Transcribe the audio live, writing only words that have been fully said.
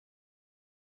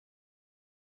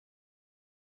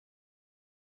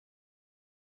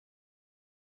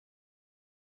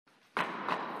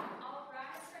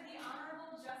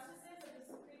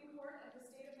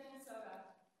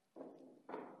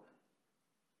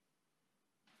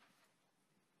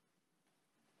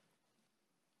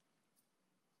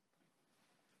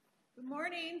Good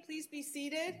morning. Please be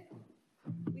seated.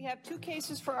 We have two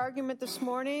cases for argument this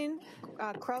morning.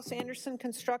 Kraus Anderson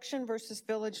Construction versus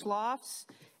Village Lofts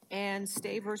and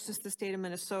Stay versus the state of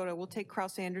Minnesota. We'll take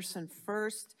Kraus Anderson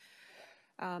first.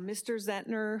 Mr.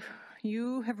 Zentner,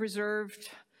 you have reserved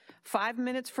 5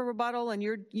 minutes for rebuttal and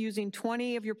you're using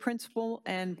 20 of your principal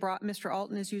and Mr.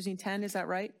 Alton is using 10, is that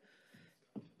right?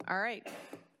 All right,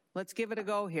 let's give it a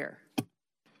go here.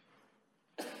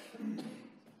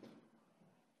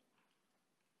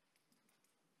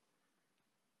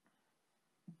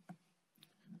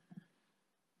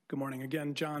 Good morning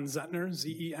again, John Zentner,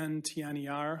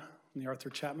 Z-E-N-T-N-E-R, from the Arthur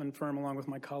Chapman firm, along with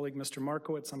my colleague, Mr.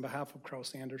 Markowitz, on behalf of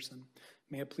Kraus Anderson.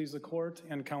 May it please the court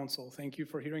and counsel, thank you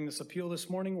for hearing this appeal this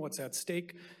morning. What's at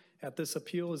stake at this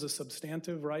appeal is a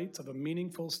substantive right of a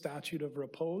meaningful statute of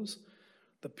repose,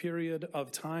 the period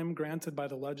of time granted by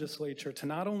the legislature to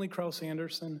not only Kraus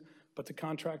Anderson, but to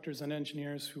contractors and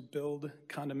engineers who build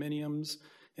condominiums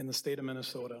in the state of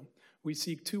Minnesota. We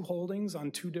seek two holdings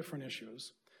on two different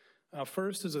issues.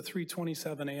 First is a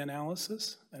 327A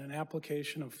analysis and an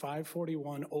application of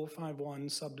 541.051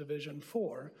 subdivision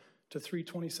 4 to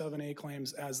 327A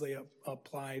claims as they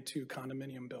apply to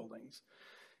condominium buildings.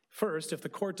 First, if the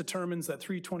court determines that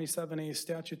 327A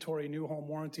statutory new home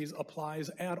warranties applies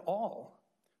at all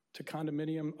to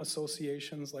condominium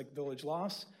associations like Village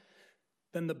Lofts,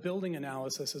 then the building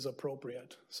analysis is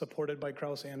appropriate, supported by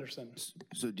Kraus Anderson.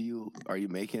 So are you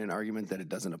making an argument that it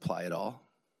doesn't apply at all?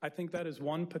 I think that is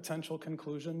one potential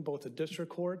conclusion both the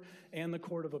district court and the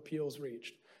Court of Appeals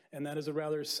reached. And that is a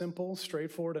rather simple,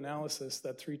 straightforward analysis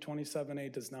that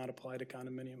 327A does not apply to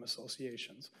condominium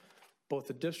associations. Both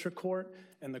the district court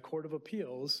and the Court of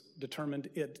Appeals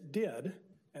determined it did,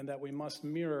 and that we must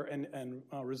mirror and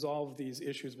resolve these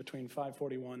issues between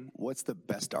 541. What's the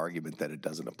best argument that it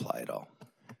doesn't apply at all?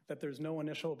 That there's no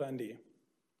initial vendee.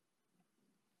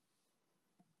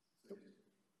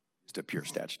 It's a pure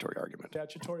statutory argument.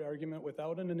 Statutory argument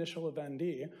without an initial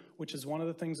vendee, which is one of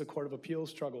the things the Court of Appeals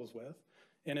struggles with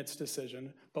in its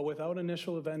decision. But without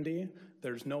initial vendee,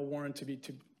 there's no warrant to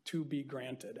be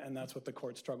granted, and that's what the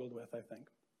court struggled with, I think.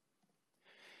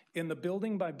 In the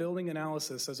building by building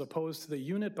analysis, as opposed to the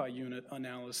unit by unit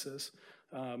analysis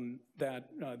that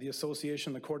the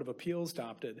association, the Court of Appeals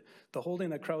adopted, the holding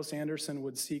that Kraus Anderson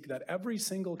would seek that every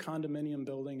single condominium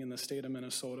building in the state of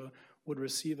Minnesota would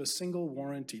receive a single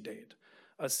warranty date,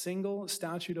 a single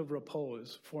statute of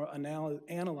repose for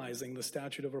analyzing the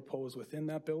statute of repose within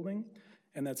that building,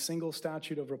 and that single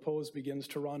statute of repose begins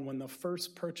to run when the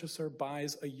first purchaser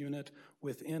buys a unit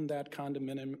within that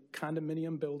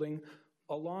condominium building,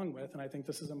 along with, and I think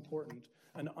this is important,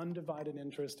 an undivided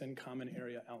interest in common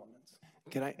area elements.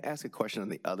 Can I ask a question on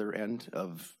the other end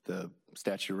of the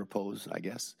statute of repose, I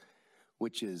guess?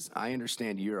 Which is, I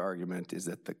understand your argument is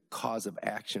that the cause of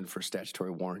action for statutory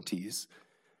warranties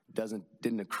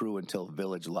didn't accrue until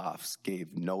Village Lofts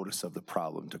gave notice of the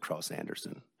problem to Kraus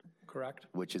Anderson. Correct.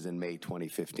 Which is in May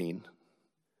 2015.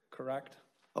 Correct.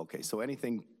 Okay, so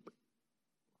anything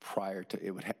prior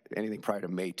to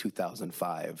May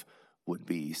 2005 would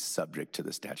be subject to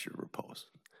the statute of repose.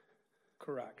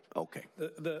 Correct. Okay.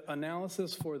 The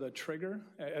analysis for the trigger,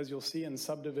 as you'll see in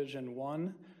subdivision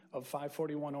 1 of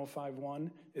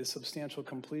 541.051, is substantial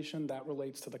completion. That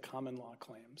relates to the common law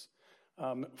claims.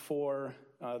 For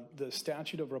the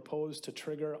statute of repose to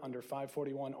trigger under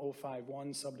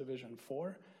 541.051 subdivision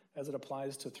 4, as it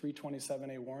applies to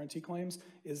 327A warranty claims,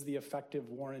 is the effective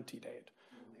warranty date.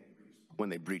 When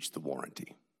they breach the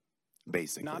warranty,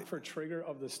 basically. Not for trigger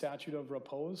of the statute of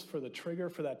repose, for the trigger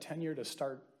for that 10 year to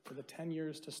start, for the 10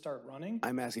 years to start running.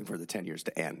 I'm asking for the 10 years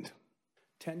to end.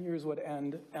 10 years would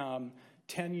end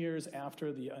 10 years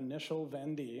after the initial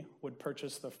vendee would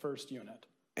purchase the first unit.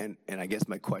 And I guess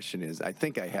my question is, I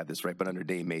think I have this right, but under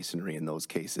Day Masonry in those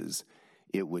cases,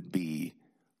 it would be,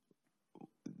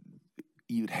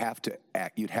 you'd have to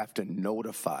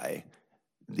notify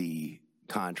the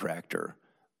contractor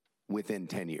within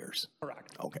 10 years.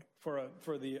 Correct. Okay. For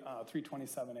the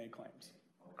 327A claims.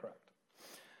 Correct.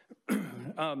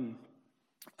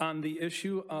 On the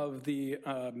issue of the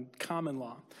common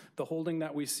law, the holding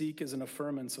that we seek is an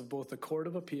affirmance of both the Court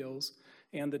of Appeals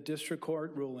and the district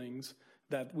court rulings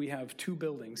that we have two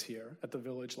buildings here at the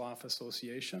Village Loft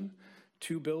Association.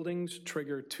 Two buildings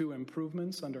trigger two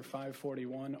improvements under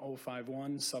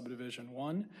 541.051 subdivision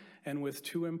 1, and with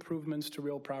two improvements to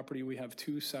real property, we have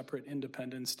two separate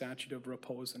independent statute of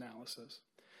repose analysis.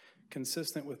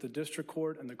 Consistent with the district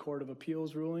court and the Court of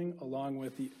Appeals ruling, along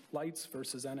with the Lights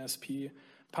versus NSP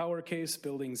power case,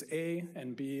 buildings A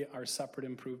and B are separate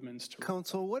improvements.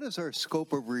 Council, what is our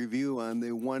scope of review on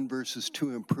the 1 versus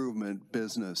 2 improvement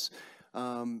business?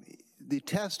 the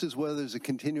test is whether there's a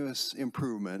continuous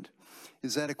improvement.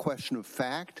 Is that a question of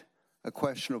fact, a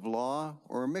question of law,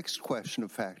 or a mixed question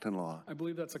of fact and law? I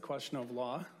believe that's a question of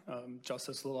law,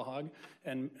 Justice Lillehag,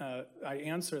 and I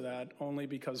answer that only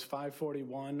because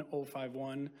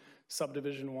 541.051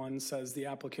 subdivision 1 says the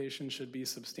application should be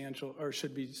substantial, or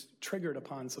should be triggered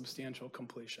upon substantial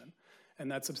completion.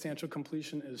 And that substantial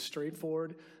completion is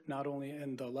straightforward, not only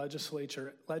in the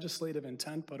legislative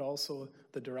intent, but also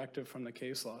the directive from the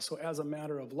case law. So as a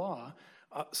matter of law,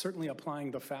 certainly applying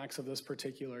the facts of this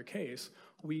particular case,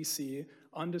 we see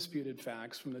undisputed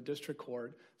facts from the district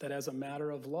court that as a matter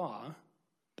of law,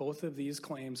 both of these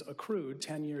claims accrued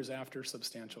 10 years after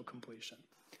substantial completion.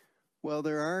 Well,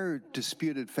 there are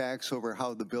disputed facts over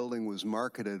how the building was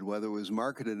marketed, whether it was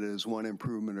marketed as one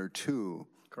improvement or two.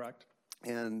 Correct?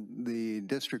 And the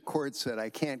district court said, I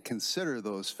can't consider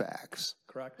those facts.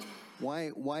 Correct.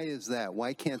 Why is that?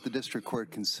 Why can't the district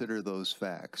court consider those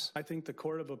facts? I think the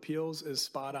Court of Appeals is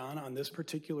spot on this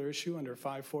particular issue under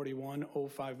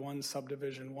 541.051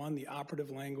 subdivision 1. The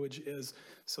operative language is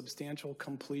substantial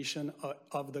completion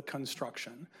of the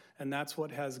construction. And that's what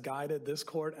has guided this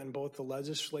court and both the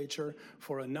legislature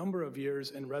for a number of years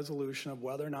in resolution of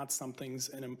whether or not something's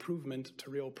an improvement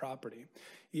to real property.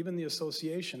 Even the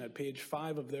association at page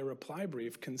 5 of their reply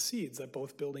brief concedes that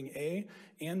both Building A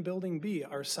and Building B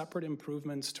are separate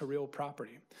improvements to real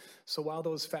property. So while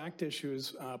those fact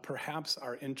issues perhaps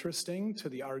are interesting to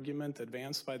the argument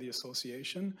advanced by the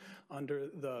association, under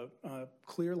the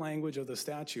clear language of the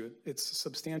statute, it's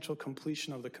substantial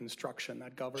completion of the construction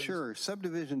that governs. Sure,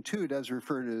 subdivision 2 does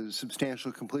refer to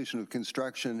substantial completion of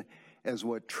construction as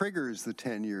what triggers the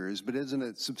 10 years, but isn't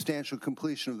it substantial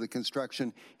completion of the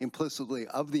construction implicitly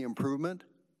of the improvement?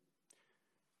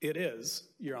 It is,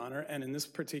 Your Honor, and in this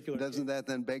particular Doesn't that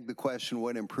then beg the question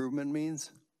what improvement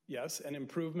means? Yes, an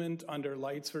improvement under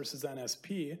Lights versus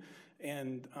NSP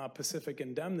and Pacific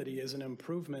Indemnity is an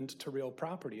improvement to real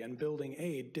property, and Building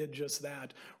A did just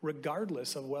that,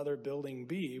 regardless of whether Building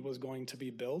B was going to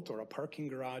be built or a parking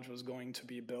garage was going to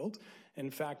be built. In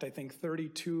fact, I think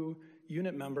 32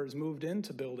 unit members moved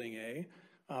into Building A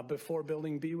before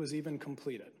Building B was even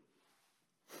completed.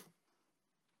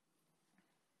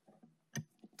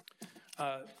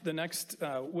 The next,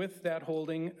 with that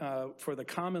holding for the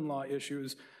common law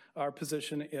issues, our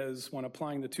position is when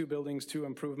applying the two buildings, two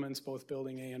improvements, both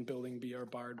Building A and Building B are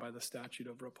barred by the statute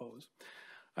of repose.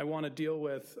 I want to deal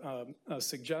with a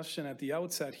suggestion at the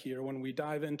outset here when we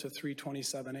dive into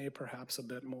 327A perhaps a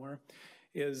bit more,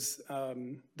 is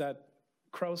that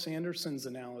Krauss-Anderson's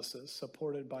analysis,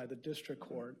 supported by the district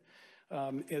court,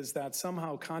 is that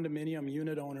somehow condominium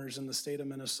unit owners in the state of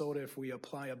Minnesota, if we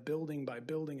apply a building by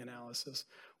building analysis,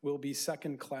 will be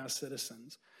second-class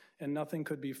citizens. And nothing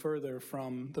could be further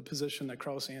from the position that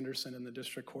Krauss-Anderson and the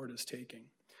district court is taking.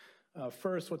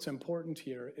 First, what's important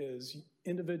here is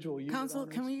individual unit Counsel,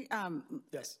 owners. can we,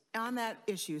 Yes. on that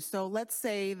issue, so let's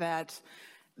say that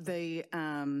the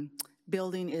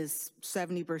building is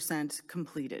 70%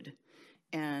 completed.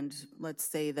 And let's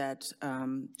say that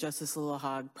Justice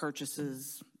Lillehag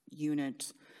purchases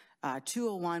unit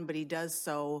 201, but he does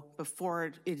so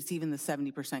before it's even the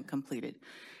 70% completed.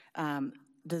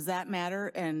 Does that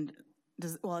matter? And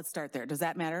well, let's start there. Does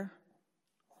that matter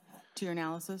to your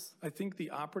analysis? I think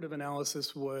the operative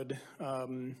analysis would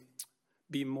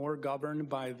be more governed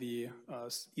by the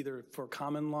either for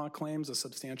common law claims, a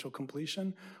substantial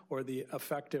completion, or the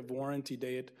effective warranty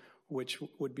date, which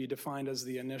would be defined as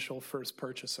the initial first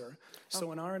purchaser.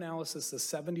 So in our analysis, the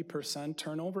 70%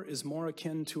 turnover is more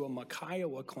akin to a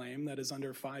McKiowa claim that is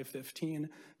under 515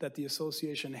 that the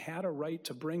association had a right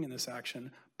to bring in this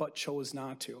action, but chose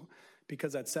not to.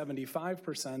 Because at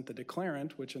 75%, the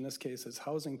declarant, which in this case is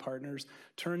Housing Partners,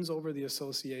 turns over the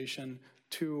association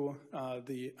to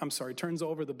turns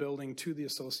over the building to the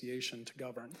association to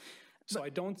govern. So I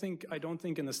don't think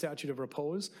in the statute of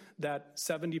repose that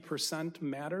 70%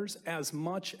 matters as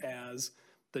much as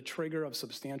the trigger of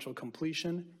substantial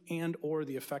completion and or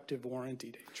the effective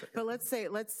warranty date trigger. But let's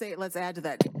add to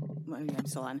that. I'm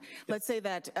still on. Let's say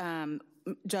that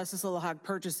Justice Lillehag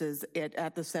purchases it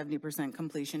at the 70%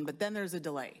 completion, but then there's a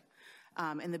delay,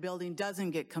 and the building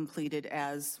doesn't get completed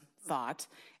as thought,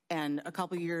 and a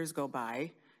couple years go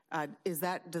by. Does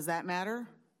that matter?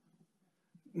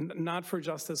 Not for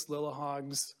Justice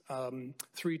Lillehag's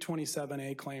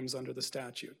 327A claims under the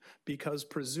statute, because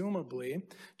presumably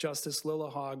Justice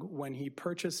Lillehag, when he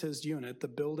purchased his unit, the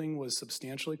building was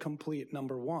substantially complete,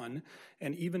 number one,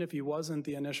 and even if he wasn't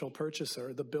the initial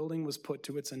purchaser, the building was put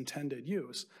to its intended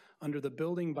use. Under the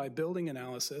building by building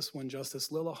analysis, when Justice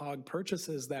Lillehag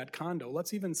purchases that condo,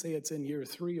 let's even say it's in year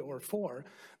 3 or 4,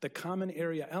 the common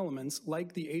area elements,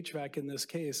 like the HVAC in this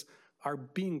case, are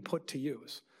being put to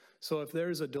use. So if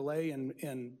there's a delay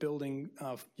in building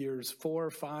years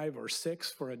 4, 5, or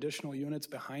 6 for additional units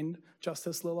behind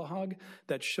Justice Lillehag,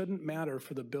 that shouldn't matter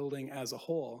for the building as a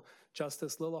whole.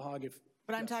 Justice Lillehag,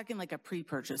 But I'm talking like a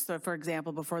pre-purchase, so for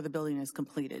example, before the building is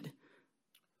completed.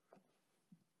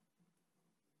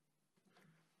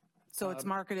 So it's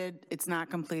marketed, it's not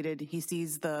completed, he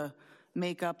sees the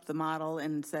makeup, the model,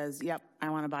 and says, yep, I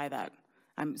want to buy that.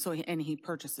 And he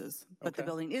purchases, but the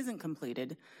building isn't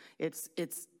completed.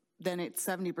 Then it's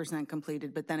 70%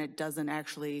 completed, but then it doesn't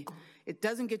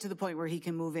get to the point where he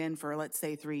can move in for, let's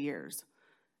say, 3 years.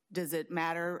 Does it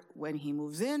matter when he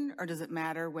moves in, or does it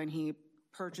matter when he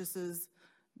purchases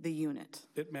the unit?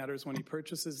 it matters when he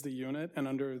purchases the unit, and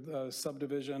under the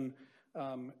subdivision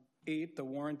 8, the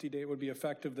warranty date would be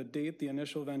effective the date the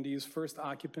initial vendee's first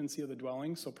occupancy of the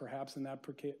dwelling, so perhaps in that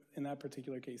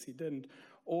particular case he didn't,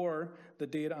 or the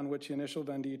date on which the initial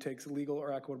vendee takes legal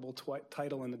or equitable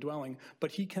title in the dwelling, but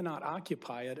he cannot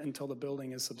occupy it until the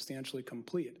building is substantially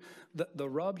complete. The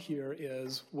rub here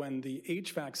is when the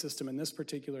HVAC system in this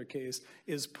particular case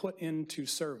is put into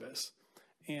service,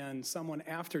 and someone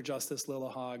after Justice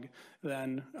Lillehag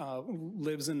then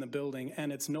lives in the building,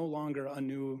 and it's no longer a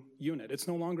new unit. It's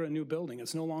no longer a new building.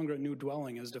 It's no longer a new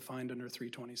dwelling as defined under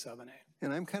 327A.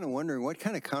 And I'm kind of wondering, what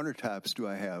kind of countertops do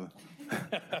I have?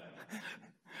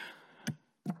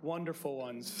 Wonderful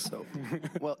ones. So,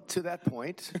 well, to that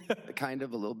point, kind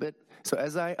of a little bit. So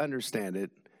as I understand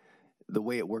it, the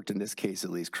way it worked in this case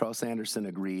at least, Kraus Anderson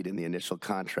agreed in the initial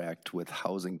contract with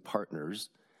Housing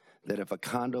Partners that if a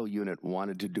condo unit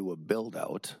wanted to do a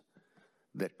build-out,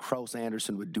 that Kraus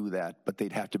Anderson would do that, but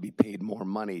they'd have to be paid more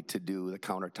money to do the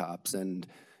countertops and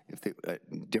if they,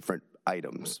 different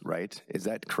items, right? Is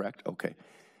that correct? Okay.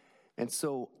 And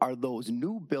so are those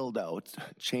new build-out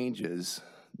changes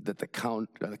that the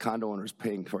condo owner is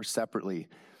paying for separately,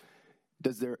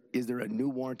 is there a new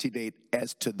warranty date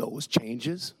as to those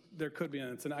changes? There could be,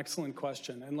 and it's an excellent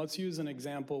question. And let's use an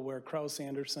example where Kraus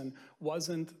Anderson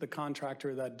wasn't the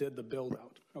contractor that did the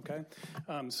build-out, okay?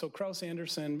 So Kraus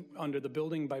Anderson, under the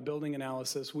building by building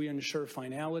analysis, we ensure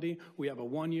finality. We have a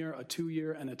 1-year, a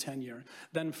 2-year, and a 10-year.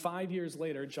 Then 5 years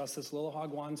later, Justice Lillehag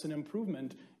wants an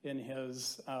improvement in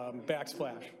his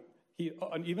backsplash.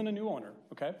 Even a new owner,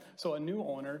 okay? So a new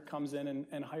owner comes in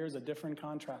and hires a different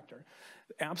contractor.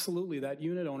 Absolutely, that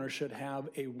unit owner should have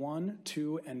a 1-,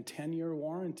 2-, and 10-year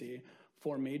warranty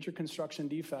for major construction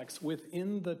defects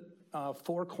within the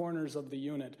 4 corners of the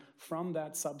unit from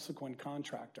that subsequent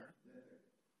contractor.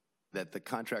 That the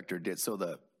contractor did,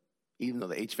 so even though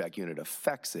the HVAC unit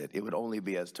affects it, it would only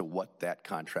be as to what that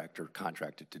contractor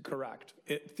contracted to do. Correct.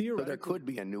 So there could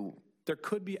be a new... There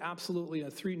could be absolutely a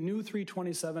new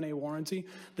 327A warranty.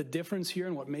 The difference here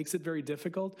and what makes it very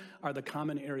difficult are the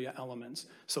common area elements.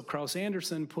 So Kraus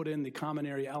Anderson put in the common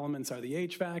area elements are the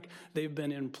HVAC. They've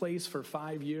been in place for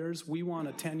 5 years. We want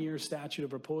a 10-year statute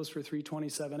of repose for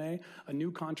 327A. A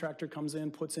new contractor comes in,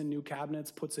 puts in new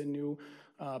cabinets, puts in new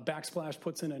backsplash,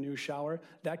 puts in a new shower.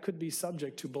 That could be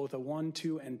subject to both a 1-,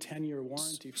 2-, and 10-year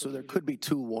warranty. So there could be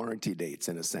 2 warranty dates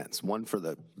in a sense, one for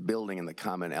the building and the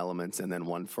common elements, and then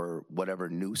one for whatever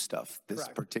new stuff this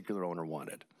particular owner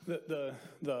wanted. The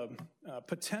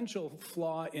potential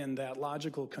flaw in that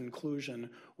logical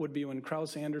conclusion would be when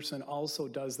Kraus Anderson also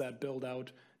does that build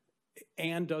out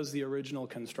and does the original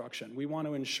construction. We want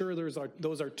to ensure those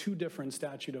are 2 different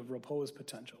statute of repose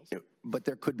potentials. But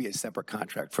there could be a separate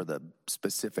contract for the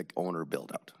specific owner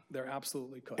build out. There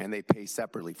absolutely could. And they pay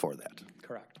separately for that.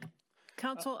 Correct.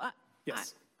 Counsel,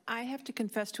 Yes. I have to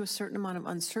confess to a certain amount of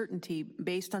uncertainty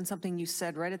based on something you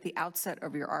said right at the outset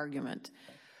of your argument.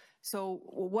 So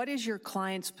what is your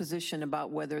client's position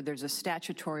about whether there's a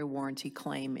statutory warranty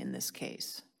claim in this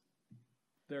case?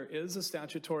 There is a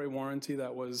statutory warranty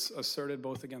that was asserted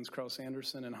both against Kraus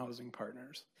Anderson and Housing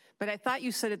Partners. But I thought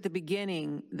you said at the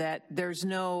beginning that there's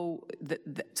no,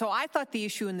 so I thought the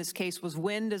issue in this case was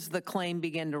when does the claim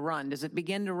begin to run? Does it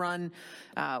begin to run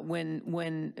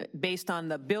when based on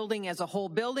the building as a whole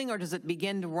building, or does it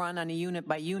begin to run on a unit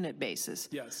by unit basis?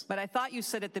 Yes. But I thought you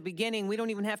said at the beginning we don't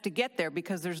even have to get there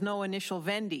because there's no initial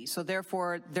vendee, so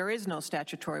therefore there is no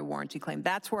statutory warranty claim.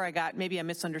 That's where maybe I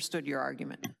misunderstood your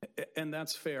argument. And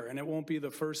that's fair, and it won't be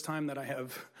the first time that I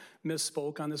have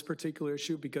misspoke on this particular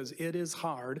issue, because it is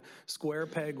hard, square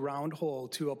peg, round hole,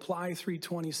 to apply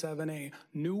 327A,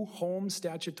 new home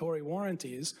statutory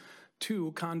warranties,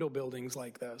 to condo buildings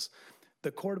like this.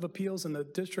 The Court of Appeals and the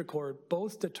District Court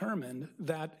both determined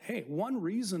that, hey, one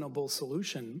reasonable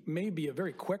solution may be a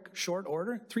very quick, short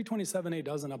order. 327A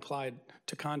doesn't apply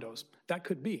to condos. That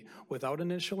could be. Without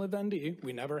initial of ND,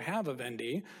 we never have of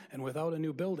ND, and without a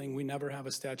new building, we never have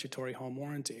a statutory home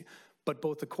warranty. But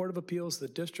both the Court of Appeals, the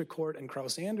District Court, and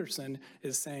Krauss-Anderson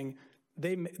is saying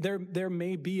there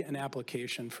may be an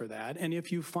application for that, and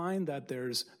if you find that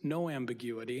there's no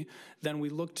ambiguity, then we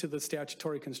look to the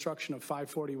statutory construction of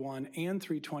 541 and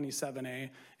 327A,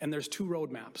 and there's two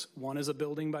roadmaps. One is a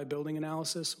building-by-building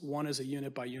analysis, one is a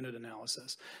unit-by-unit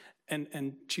analysis.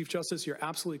 And Chief Justice, you're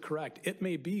absolutely correct. It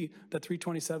may be that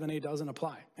 327A doesn't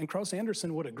apply, and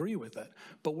Krauss-Anderson would agree with it,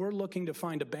 but we're looking to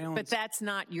find a balance. But that's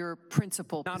not your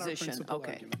principal Not position. our principal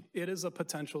Okay. argument. It is a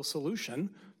potential solution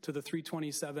to the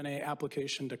 327A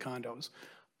application to condos.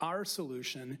 Our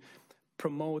solution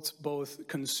promotes both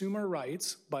consumer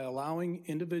rights by allowing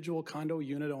individual condo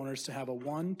unit owners to have a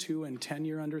 1, 2, and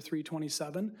 10-year under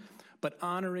 327, but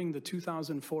honoring the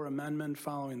 2004 amendment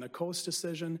following the Coast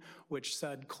decision, which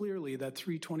said clearly that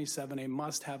 327A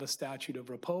must have a statute of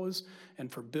repose,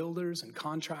 and for builders and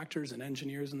contractors and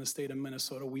engineers in the state of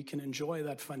Minnesota, we can enjoy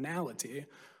that finality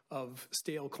of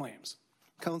stale claims.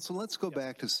 Council, let's go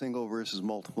back to single versus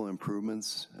multiple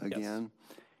improvements again.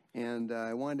 And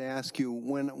I wanted to ask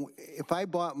you, if I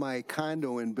bought my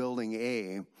condo in Building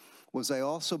A, was I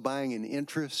also buying an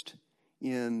interest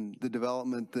in the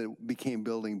development that became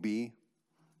Building B?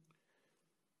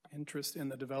 Interest in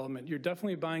the development. You're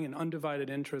definitely buying an undivided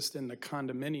interest in the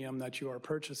condominium that you are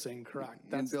purchasing,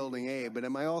 correct? In Building A, but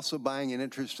am I also buying an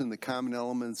interest in the common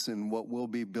elements in what will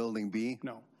be Building B?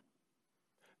 No.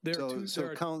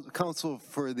 Counsel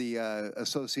for the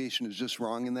association is just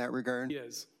wrong in that regard?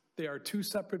 Yes. They are two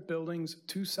separate buildings,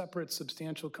 two separate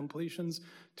substantial completions,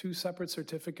 two separate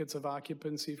certificates of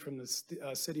occupancy from the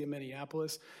city of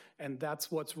Minneapolis, and that's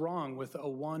what's wrong with a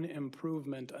one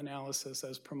improvement analysis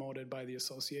as promoted by the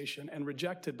association and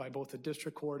rejected by both the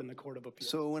district court and the Court of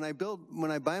Appeals. So when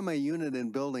I buy my unit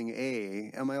in Building A,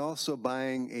 am I also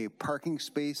buying a parking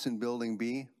space in Building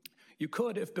B? You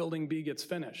could if Building B gets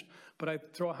finished, but I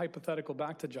throw a hypothetical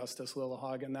back to Justice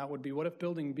Lillehag, and that would be, what if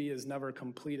Building B is never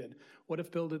completed? What if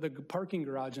the parking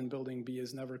garage in Building B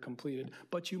is never completed,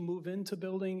 but you move into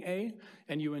Building A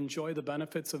and you enjoy the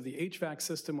benefits of the HVAC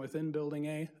system within Building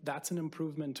A? That's an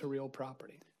improvement to real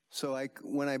property. So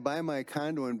when I buy my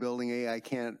condo in Building A, I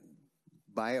can't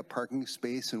buy a parking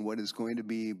space in what is going to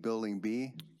be Building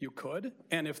B? You could,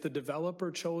 and if the developer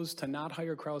chose to not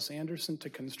hire Krauss-Anderson to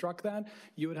construct that,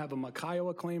 you would have a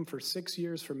Makaiowa claim for 6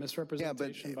 years for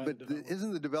misrepresentation by the developer.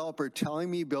 Isn't the developer telling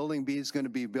me Building B is going to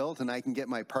be built and I can get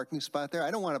my parking spot there?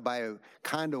 I don't want to buy a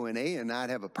condo in A and not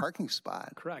have a parking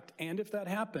spot. Correct, and if that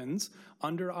happens,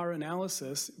 under our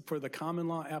analysis for the common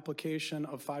law application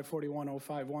of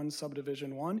 541.051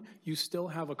 subdivision 1, you still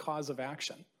have a cause of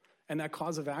action. And that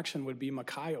cause of action would be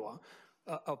Makaiowa.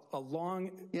 A long...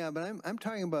 Yeah, but I'm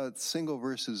talking about single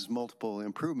versus multiple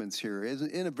improvements here.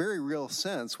 In a very real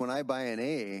sense, when I buy an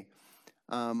A,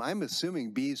 I'm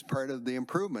assuming B is part of the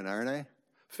improvement, aren't I?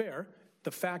 Fair.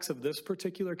 The facts of this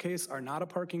particular case are not a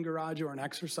parking garage or an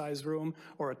exercise room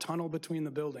or a tunnel between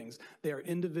the buildings. They are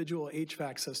individual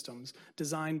HVAC systems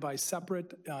designed by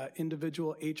separate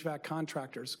individual HVAC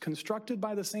contractors, constructed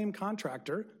by the same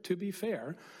contractor, to be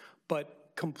fair, but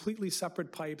completely separate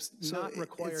pipes, not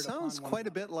required. It sounds quite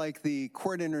a bit like the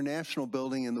Court International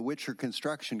building in the Witcher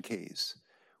construction case,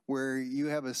 where you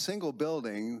have a single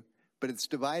building, but it's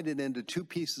divided into two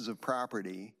pieces of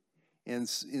property. And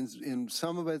in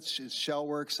some of it's shell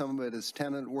work, some of it is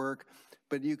tenant work,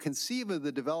 but you conceive of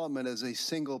the development as a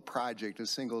single project, a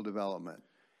single development.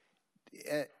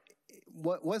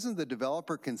 Wasn't the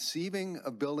developer conceiving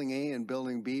of Building A and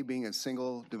Building B being a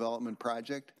single development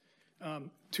project?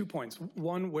 2 points.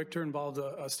 One, Wichter involved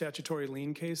a statutory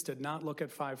lien case, did not look at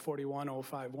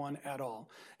 541.051 at all.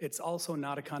 It's also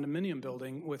not a condominium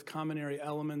building with common area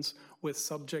elements with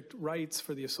subject rights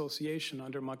for the association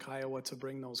under Makaiowa to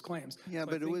bring those claims. Yeah,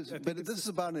 but this is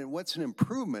about what's an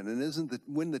improvement, and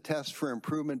wouldn't the test for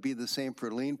improvement be the same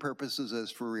for lien purposes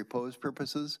as for repose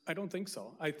purposes? I don't think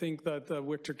so. I think that the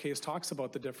Wichter case talks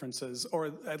about the differences,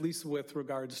 or at least with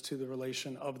regards to the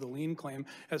relation of the lien claim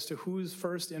as to who's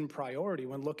first in priority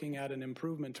when looking at an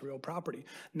improvement to real property,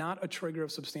 not a trigger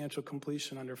of substantial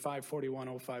completion under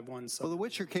 541.051. Well, the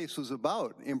Witcher case was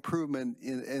about improvement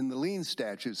in the lien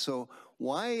statute. So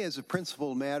why, as a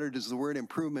principled matter, does the word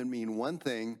improvement mean one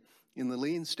thing in the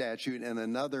lien statute and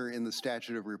another in the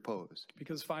statute of repose?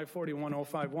 Because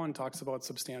 541.051 talks about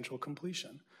substantial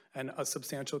completion and a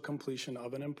substantial completion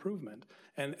of an improvement.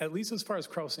 And at least as far as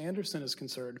Kraus-Anderson is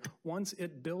concerned, once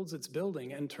it builds its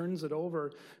building and turns it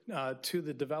over to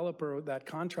the developer that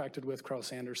contracted with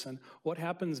Kraus-Anderson, what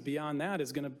happens beyond that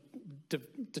is going to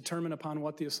determine upon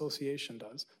what the association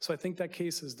does. So I think that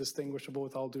case is distinguishable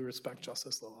with all due respect,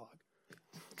 Justice Lillohag.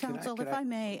 Counsel, if I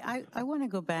may, I want to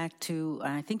go back to,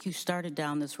 I think you started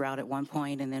down this route at one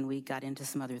point and then we got into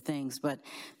some other things, but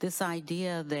this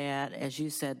idea that, as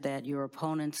you said, that your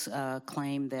opponents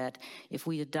claim that if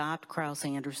we adopt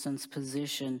Kraus-Anderson's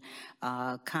position,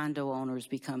 condo owners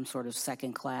become sort of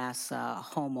second-class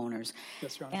homeowners.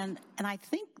 Yes, Your Honor. And I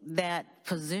think that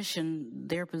position,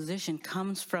 their position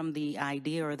comes from the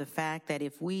idea or the fact that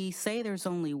if we say there's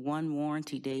only one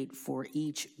warranty date for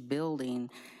each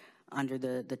building, under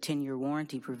the 10-year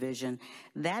warranty provision,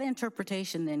 that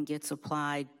interpretation then gets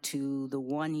applied to the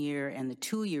 1-year and the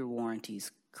 2-year warranties,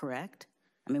 correct?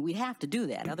 I mean, we have to do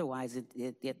that. Otherwise,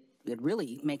 it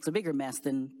really makes a bigger mess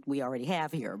than we already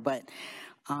have here. But,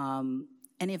 and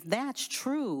if that's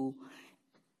true,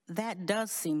 that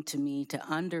does seem to me to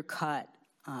undercut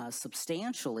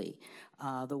substantially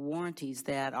the warranties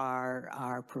that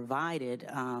are provided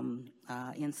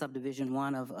in Subdivision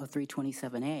 1 of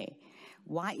 327A.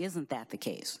 Why isn't that the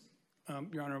case?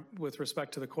 Your Honor, with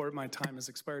respect to the court, my time has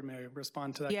expired. May I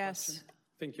respond to that question? Yes.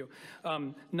 Thank you.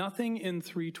 Nothing in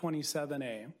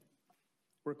 327A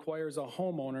requires a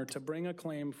homeowner to bring a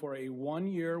claim for a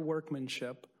 1-year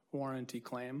workmanship warranty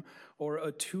claim or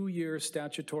a 2-year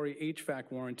statutory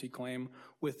HVAC warranty claim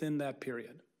within that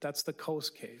period. That's the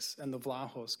Coase case and the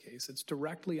Vlahos case. It's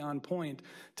directly on point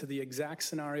to the exact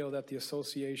scenario that the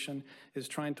association is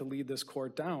trying to lead this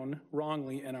court down,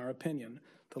 wrongly in our opinion.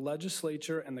 The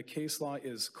legislature and the case law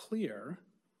is clear.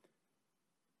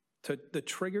 The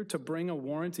trigger to bring a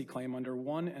warranty claim under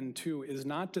 1 and 2 is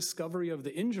not discovery of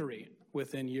the injury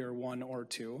within year 1 or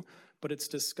 2, but it's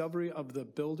discovery of the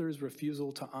builder's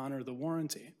refusal to honor the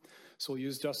warranty. So we'll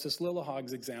use Justice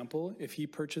Lillohag's example. If he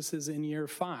purchases in year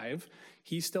 5,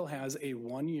 he still has a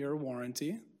 1-year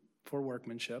warranty for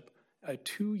workmanship, a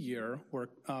 2-year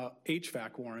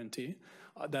HVAC warranty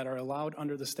that are allowed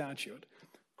under the statute.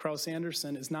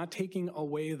 Kraus-Anderson is not taking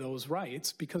away those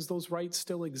rights because those rights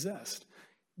still exist.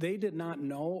 They did not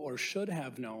know or should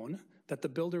have known that the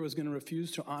builder was going to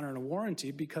refuse to honor a warranty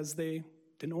because they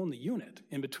didn't own the unit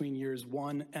in between years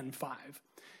 1 and 5.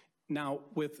 Now,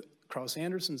 with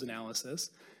Kraus-Anderson's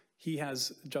analysis,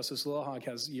 Justice Lillohag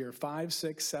has year 5,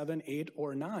 6, 7, 8,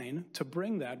 or 9 to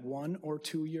bring that 1 or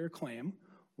 2-year claim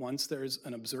once there's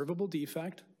an observable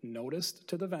defect noticed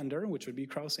to the vendor, which would be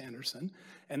Kraus-Anderson,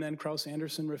 and then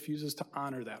Kraus-Anderson refuses to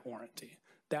honor that warranty.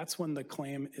 That's when the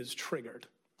claim is triggered.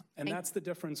 And that's the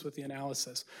difference with the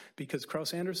analysis, because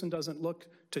Kraus-Anderson doesn't look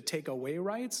to take away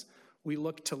rights. We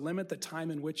look to limit the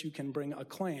time in which you can bring a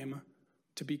claim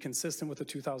to be consistent with the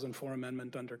 2004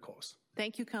 amendment under Coase.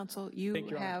 Thank you, counsel. You Thank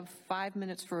you, Your Honor. have 5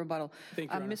 minutes for rebuttal.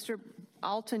 Thank you, Your Honor. Mr.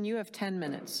 Alton, you have 10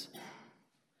 minutes.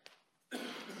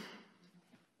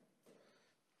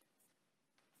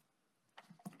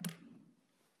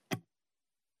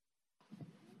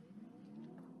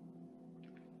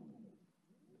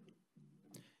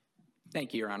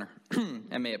 Thank you, Your Honor.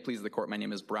 And may it please the court, my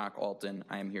name is Brock Alton.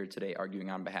 I am here today arguing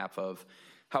on behalf of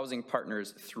Housing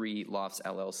Partners 3 Lofts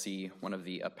LLC, one of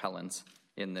the appellants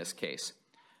in this case.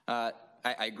 I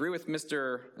agree with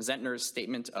Mr. Zentner's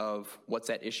statement of what's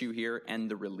at issue here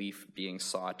and the relief being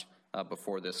sought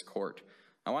before this court.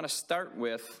 I want to start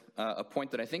with a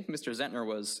point that I think Mr. Zentner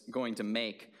was going to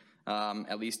make,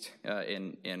 at least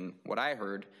in what I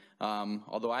heard,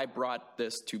 although I brought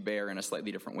this to bear in a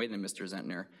slightly different way than Mr.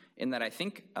 Zentner, in that I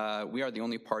think we are the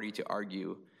only party to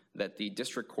argue that the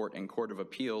District Court and Court of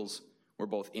Appeals were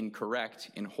both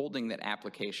incorrect in holding that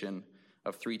application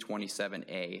of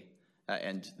 327A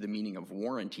and the meaning of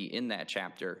warranty in that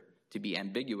chapter to be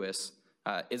ambiguous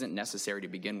isn't necessary to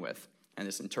begin with. And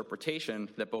this interpretation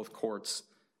that both courts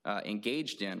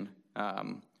engaged in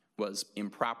was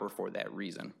improper for that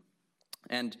reason.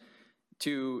 And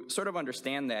to sort of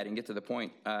understand that and get to the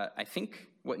point, I think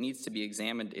what needs to be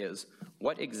examined is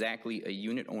what exactly a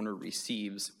unit owner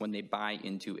receives when they buy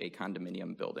into a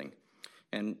condominium building.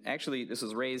 And actually, this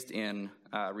is raised in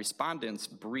respondents'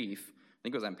 brief. I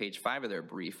think it was on page 5 of their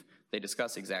brief. They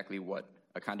discuss exactly what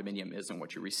a condominium is and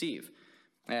what you receive.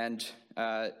 And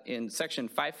in section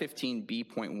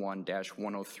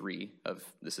 515B.1-103 of,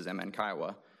 this is MN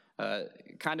Kiowa,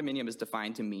 condominium is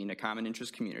defined to mean a common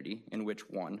interest community in which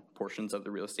 1, portions of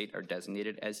the real estate are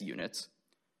designated as units,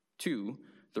 2,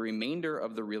 The remainder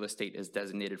of the real estate is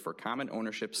designated for common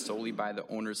ownership solely by the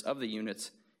owners of the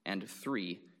units. And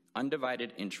 3,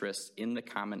 undivided interests in the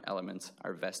common elements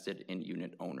are vested in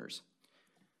unit owners.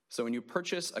 So when you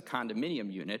purchase a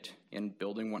condominium unit in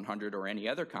Building 100 or any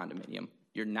other condominium,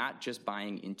 you're not just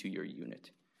buying into your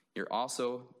unit. You're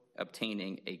also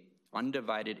obtaining an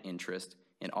undivided interest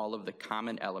in all of the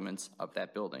common elements of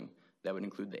that building. That would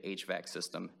include the HVAC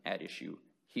system at issue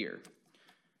here.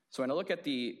 So when I look at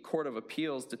the Court of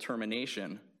Appeals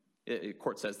determination, the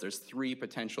court says there's 3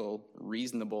 potential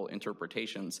reasonable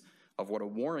interpretations of what a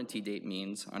warranty date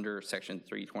means under Section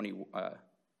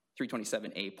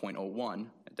 327A.01,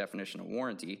 a definition of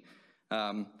warranty,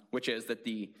 which is that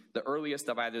the earliest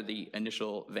of either the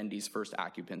initial vendee's first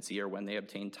occupancy or when they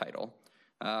obtain title.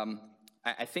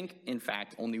 I think, in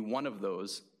fact, only one of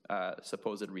those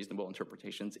supposed reasonable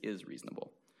interpretations is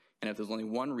reasonable. And if there's only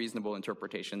one reasonable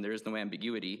interpretation, there is no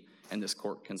ambiguity, and this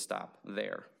court can stop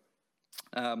there.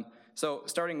 So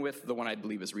starting with the one I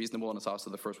believe is reasonable, and it's also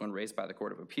the first one raised by the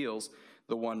Court of Appeals,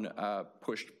 the one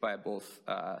pushed by both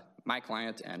my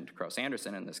client and Kraus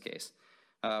Anderson in this case.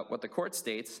 What the court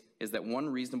states is that one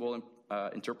reasonable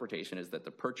interpretation is that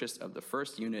the purchase of the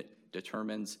first unit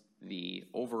determines the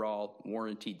overall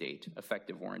warranty date,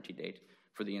 effective warranty date,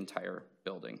 for the entire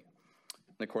building.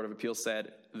 The Court of Appeals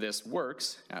said this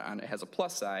works, and it has a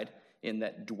plus side, in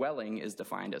that dwelling is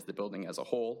defined as the building as a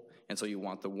whole, and so you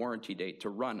want the warranty date to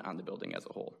run on the building as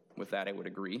a whole. With that, I would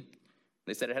agree.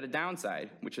 They said it had a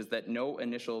downside, which is that no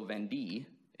initial vendee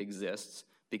exists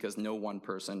because no one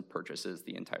person purchases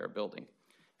the entire building.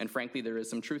 And frankly, there is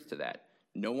some truth to that.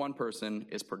 No one person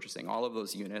is purchasing all of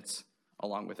those units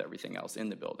along with everything else in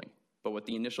the building. But what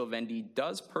the initial vendee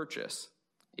does purchase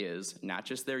is not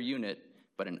just their unit,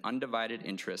 but an undivided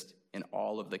interest in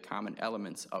all of the common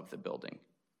elements of the building.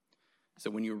 So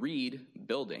when you read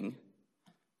building,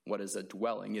 what is a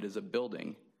dwelling? It is a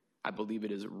building. I believe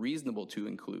it is reasonable to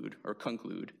include or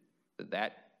conclude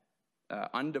that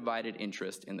undivided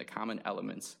interest in the common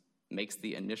elements makes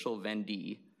the initial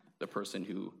vendee the person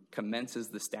who commences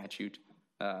the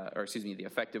the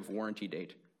effective warranty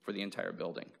date for the entire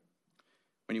building.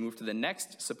 When you move to the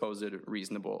next supposed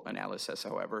reasonable analysis,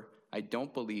 however, I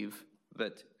don't believe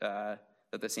that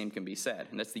the same can be said,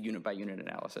 and that's the unit-by-unit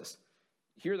analysis.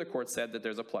 Here the court said that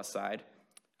there's a plus side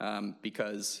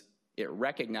because it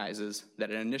recognizes that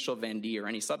an initial vendee or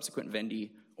any subsequent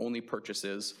vendee only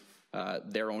purchases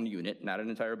their own unit, not an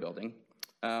entire building,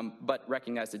 but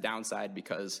recognized the downside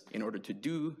because in order to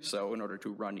do so, in order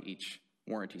to run each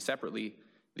warranty separately,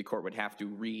 the court would have to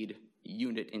read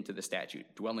unit into the statute.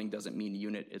 Dwelling doesn't mean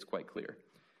unit, it's quite clear.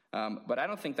 But I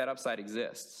don't think that upside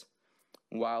exists.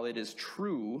 While it is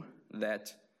true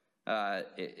that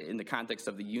in the context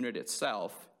of the unit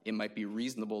itself, it might be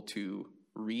reasonable to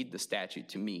read the statute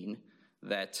to mean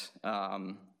that,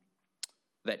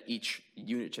 that each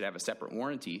unit should have a separate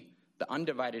warranty, the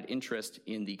undivided interest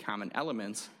in the common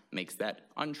elements makes that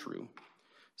untrue.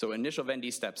 So initial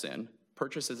vendee steps in,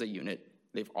 purchases a unit,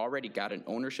 they've already got an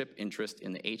ownership interest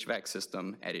in the HVAC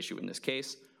system at issue in this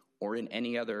case, or in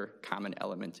any other common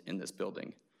element in this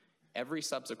building. Every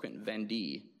subsequent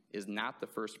vendee is not the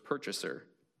first purchaser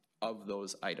of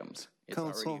those items. It's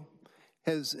Counsel,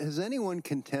 has anyone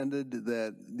contended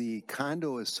that the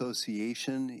condo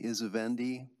association is a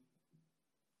vendee?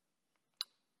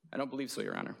 I don't believe so,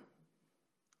 Your Honor.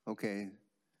 Okay,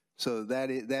 so that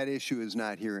issue is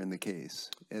not here in the case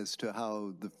as to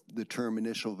how the term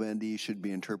initial vendee should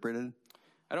be interpreted?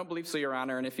 I don't believe so, Your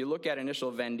Honor, and if you look at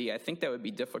initial vendee, I think that would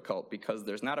be difficult because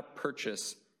there's not a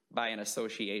purchase by an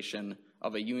association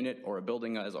of a unit or a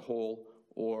building as a whole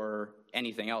or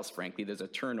anything else, frankly. There's a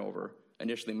turnover.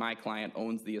 Initially, my client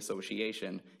owns the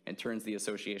association and turns the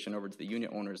association over to the unit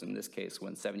owners in this case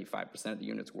when 75% of the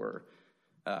units were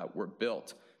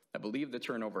built. I believe the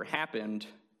turnover happened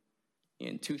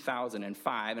in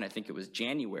 2005, and I think it was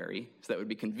January, so that would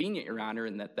be convenient, Your Honor,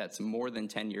 in that that's more than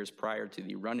 10 years prior to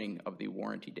the running of the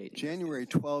warranty date. January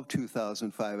 12,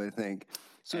 2005, I think.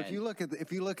 So if you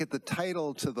look at the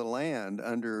title to the land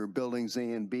under buildings A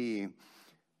and B,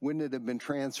 wouldn't it have been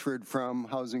transferred from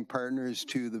Housing Partners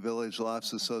to the Village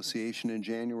Lofts Association in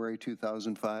January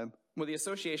 2005? Well, the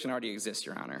association already exists,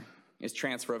 Your Honor. It's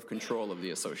transfer of control of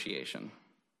the association.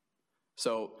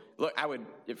 So, look, I would,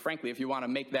 frankly, if you want to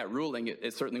make that ruling,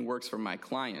 it certainly works for my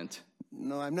client.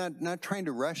 No, I'm not trying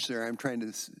to rush there. I'm trying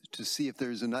to see if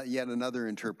there's yet another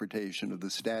interpretation of the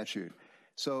statute.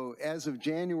 So as of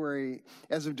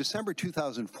December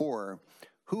 2004,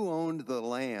 who owned the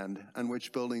land on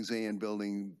which buildings A and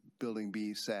building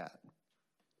B sat?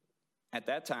 At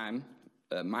that time,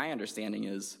 my understanding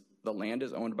is the land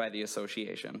is owned by the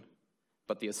association,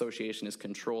 but the association is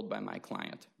controlled by my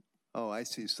client. Oh, I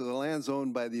see. So the land's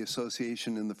owned by the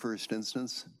association in the first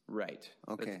instance? Right.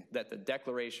 Okay. That the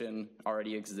declaration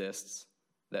already exists,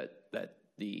 that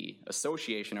the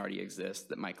association already exists,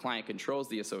 that my client controls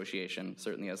the association,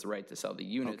 certainly has the right to sell the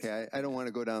units. Okay, I don't want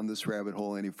to go down this rabbit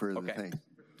hole any further. Okay. Thanks.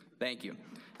 Thank you.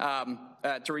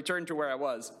 To return to where I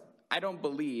was, I don't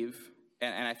believe,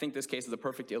 and I think this case is a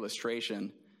perfect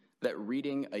illustration, that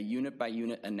reading a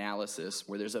unit-by-unit analysis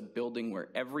where there's a building where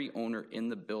every owner in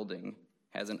the building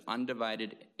has an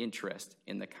undivided interest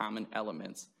in the common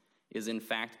elements is in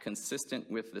fact consistent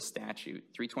with the statute,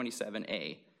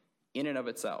 327A, in and of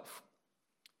itself.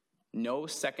 No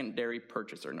secondary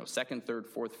purchaser, no second, third,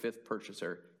 fourth, fifth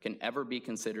purchaser can ever be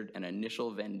considered an initial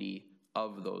vendee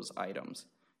of those items.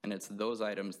 And it's those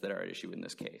items that are at issue in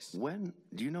this case.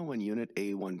 Do you know when unit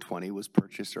A120 was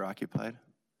purchased or occupied?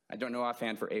 I don't know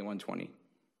offhand for A120.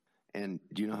 And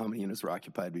do you know how many units were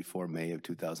occupied before May of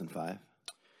 2005?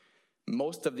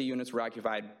 Most of the units were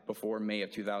occupied before May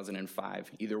of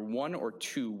 2005. Either one or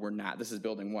two were not. This is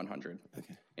building 100.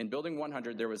 Okay. In building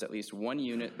 100, there was at least one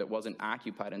unit that wasn't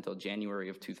occupied until January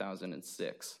of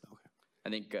 2006. Okay. I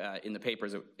think in the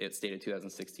papers it stated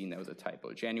 2016. That was a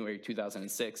typo. January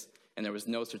 2006, and there was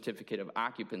no certificate of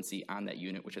occupancy on that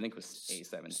unit, which I think was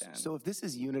A710. So if this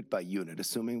is unit by unit,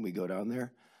 assuming we go down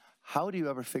there, how do you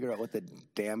ever figure out what the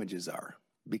damages are?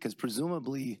 Because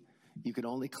presumably you can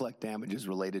only collect damages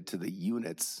related to the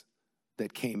units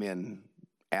that came in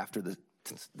after the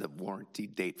warranty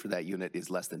date for that unit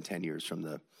is less than 10 years from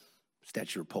the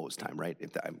statute of repose time, right?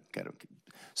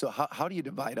 So how do you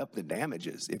divide up the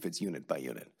damages if it's unit by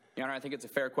unit? Your Honor, I think it's a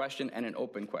fair question and an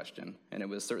open question, and it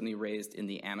was certainly raised in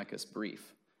the amicus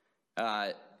brief.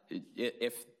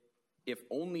 If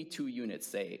only two units,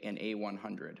 say in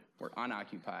A100, were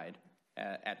unoccupied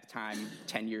at the time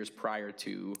 10 years prior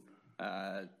to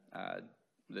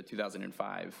the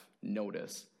 2005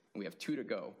 notice, and we have two to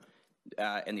go,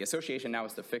 and the association now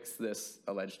is to fix this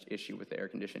alleged issue with the air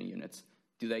conditioning units,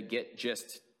 do they get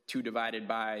just 2 divided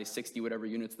by 60 whatever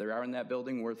units there are in that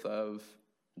building worth of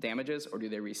damages, or do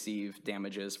they receive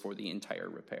damages for the entire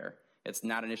repair? It's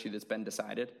not an issue that's been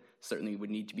decided. Certainly would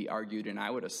need to be argued, and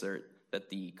I would assert that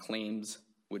the claims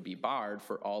would be barred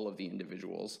for all of the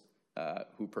individuals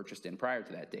who purchased in prior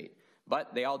to that date.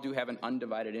 But they all do have an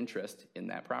undivided interest in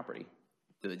that property.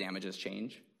 Do the damages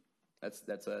change?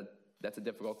 That's a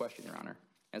difficult question, Your Honor,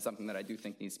 and something that I do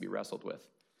think needs to be wrestled with.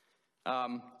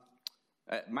 I'm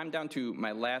down to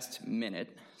my last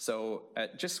minute, so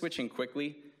just switching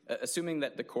quickly, assuming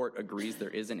that the court agrees there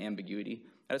is an ambiguity,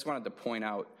 I just wanted to point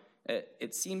out,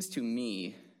 it seems to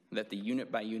me that the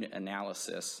unit-by-unit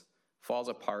analysis falls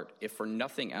apart, if for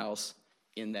nothing else,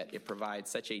 in that it provides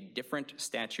such a different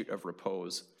statute of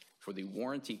repose for the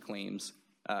warranty claims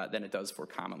than it does for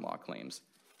common law claims.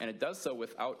 And it does so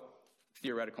without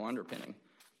theoretical underpinning.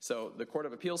 So the Court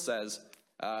of Appeals says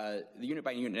the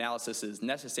unit-by-unit analysis is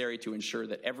necessary to ensure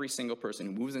that every single person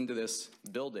who moves into this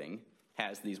building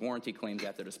has these warranty claims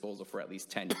at their disposal for at least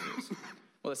 10 years.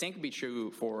 Well, the same could be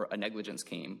true for a negligence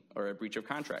claim or a breach of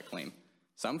contract claim.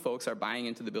 Some folks are buying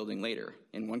into the building later,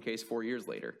 in one case 4 years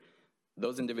later.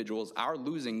 Those individuals are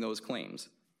losing those claims.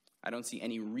 I don't see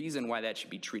any reason why that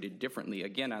should be treated differently,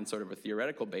 again, on sort of a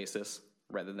theoretical basis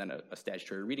rather than a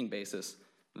statutory reading basis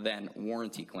than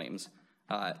warranty claims.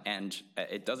 And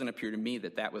it doesn't appear to me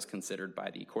that that was considered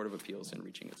by the Court of Appeals in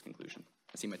reaching its conclusion.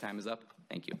 I see my time is up.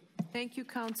 Thank you. Thank you,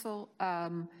 counsel.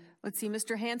 Let's see,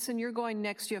 Mr. Hanson, you're going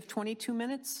next. You have 22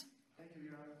 minutes. Thank you,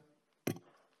 Your Honor.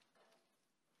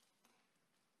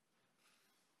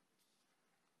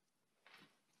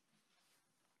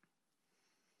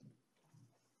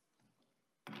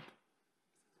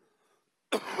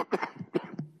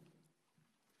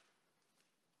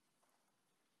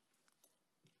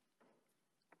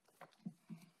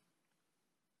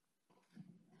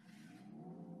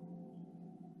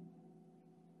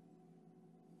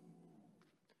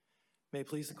 May it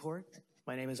please the court.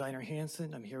 My name is Einar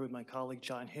Hansen. I'm here with my colleague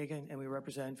John Hagan, and we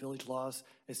represent Village Laws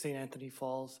at St. Anthony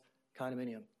Falls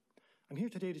Condominium. I'm here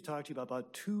today to talk to you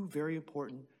about two very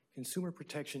important consumer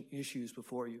protection issues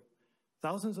before you.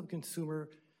 Thousands of consumers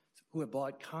who have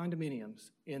bought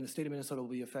condominiums in the state of Minnesota will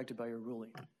be affected by your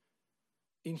ruling.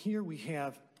 In here we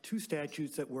have two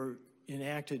statutes that were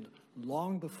enacted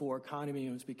long before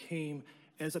condominiums became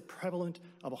as prevalent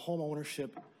of a home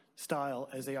ownership style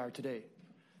as they are today.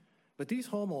 But these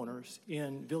homeowners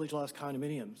in Village Laws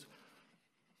condominiums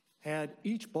had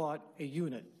each bought a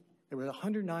unit. There were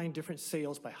 109 different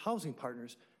sales by housing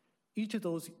partners. Each of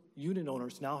those unit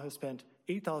owners now have spent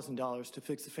 $8,000 to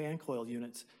fix the fan coil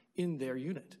units in their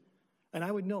unit. And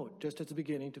I would note, just at the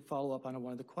beginning, to follow up on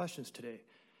one of the questions today,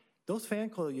 Those fan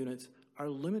coil units are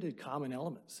limited common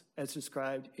elements as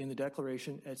described in the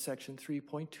declaration at section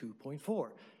 3.2.4.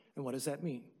 And what does that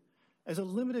mean? As a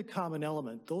limited common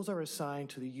element, those are assigned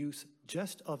to the use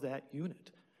just of that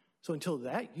unit. So until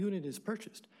that unit is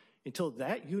purchased, until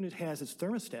that unit has its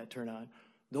thermostat turned on,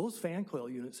 those fan coil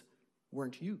units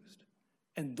weren't used.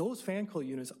 And those fan coil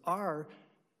units are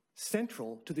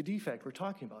central to the defect we're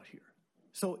talking about here.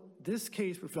 So this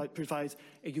case provides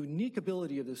a unique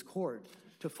ability of this court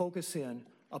to focus in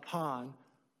upon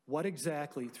what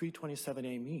exactly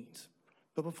 327A means.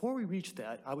 But before we reach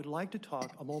that, I would like to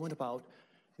talk a moment about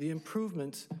the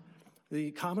improvements,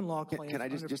 the common law claims. Can I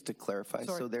just to clarify?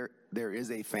 Sorry. So there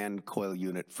is a fan coil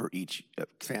unit for each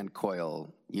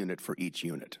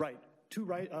unit. Right.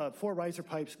 Four riser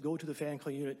pipes go to the fan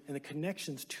coil unit, and the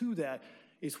connections to that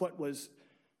is what was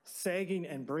sagging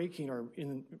and breaking or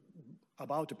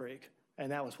about to break,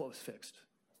 and that was what was fixed.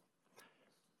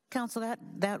 Counsel,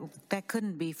 that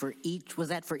couldn't be for each. Was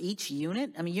that for each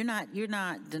unit? I mean, you're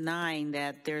not denying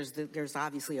that there's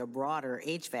obviously a broader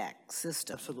HVAC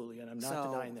system. Absolutely, and I'm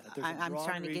not denying that. I'm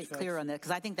trying to get clear on that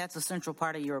because I think that's a central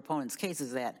part of your opponent's case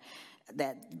is that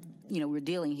we're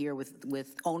dealing here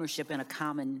with ownership in a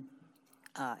common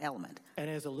element. And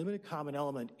as a limited common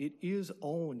element, it is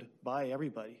owned by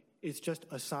everybody. It's just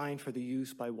assigned for the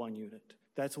use by one unit.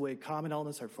 That's the way common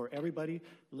elements are for everybody.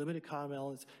 Limited common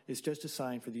elements is just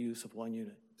assigned for the use of one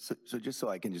unit. So just so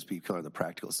I can just be clear on the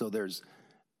practical. So there's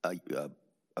a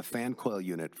fan coil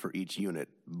unit for each unit,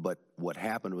 but what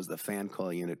happened was the fan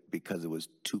coil unit, because it was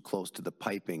too close to the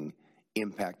piping,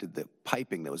 impacted the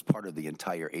piping that was part of the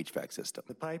entire HVAC system.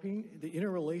 The piping, the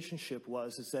interrelationship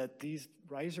is that these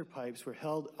riser pipes were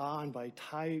held on by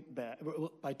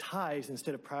ties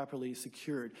instead of properly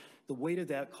secured. The weight of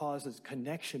that causes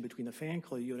connection between the fan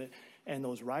coil unit and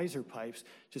those riser pipes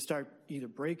to start either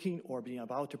breaking or being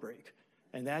about to break.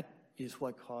 And that is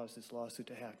what caused this lawsuit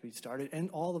to have to be started. And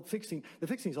all the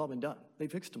fixing's all been done. They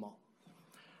fixed them all.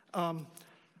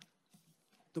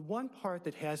 The one part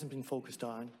that hasn't been focused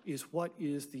on is what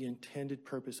is the intended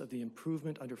purpose of the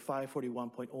improvement under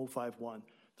 541.051.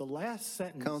 The last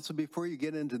sentence. Counsel, before you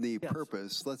get into the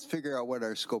purpose, let's figure out what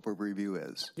our scope of review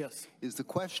is. Yes. Is the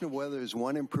question of whether there's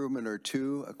one improvement or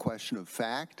two a question of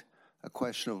fact, a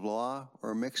question of law,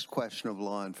 or a mixed question of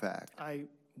law and fact? I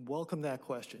welcome that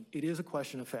question. It is a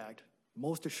question of fact,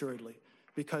 most assuredly,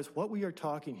 because what we are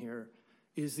talking here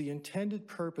is the intended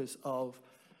purpose of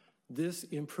this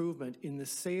improvement in the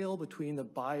sale between the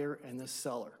buyer and the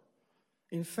seller.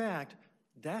 In fact,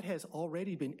 that has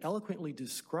already been eloquently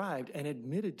described and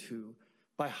admitted to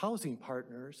by Housing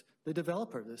Partners, the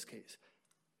developer of this case.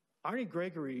 Arnie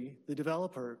Gregory, the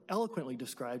developer, eloquently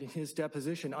described in his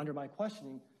deposition under my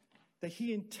questioning that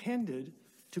he intended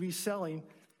to be selling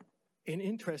an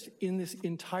interest in this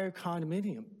entire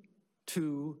condominium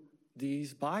to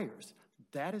these buyers.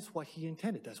 That is what he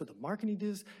intended. That's what the marketing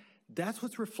is. That's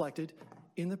what's reflected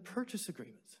in the purchase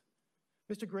agreements.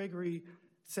 Mr. Gregory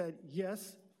said,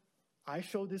 yes, I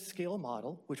showed this scale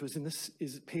model, which was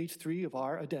is page 3 of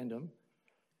our addendum,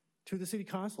 to the city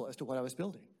council as to what I was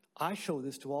building. I showed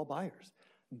this to all buyers.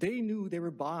 They knew they were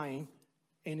buying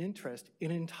an interest in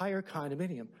an entire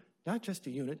condominium, not just a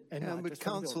unit and not just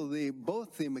one counsel, building.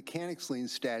 both the mechanics lien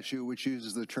statute, which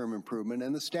uses the term improvement,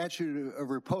 and the statute of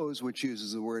repose, which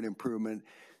uses the word improvement,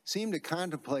 seem to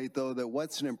contemplate, though, that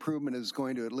what's an improvement is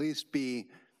going to at least be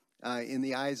in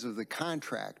the eyes of the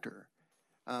contractor.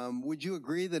 Would you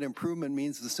agree that improvement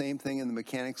means the same thing in the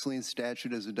mechanics lien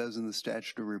statute as it does in the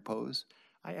statute of repose?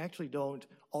 I actually don't,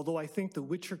 although I think the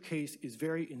Witcher case is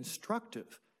very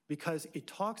instructive because it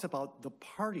talks about the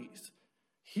parties.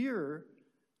 Here,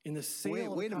 in the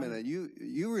sale Wait a minute.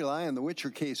 You rely on the Witcher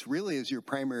case really as your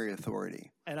primary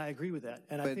authority. And I agree with that.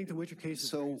 And I think the Witcher case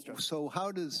is very instructive. So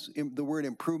how does the word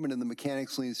improvement in the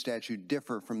mechanics lien statute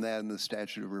differ from that in the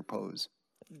statute of repose?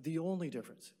 The only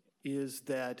difference is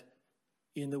that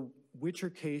in the Witcher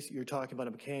case, you're talking about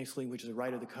a mechanics lien, which is a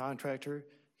right of the contractor.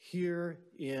 Here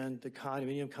in the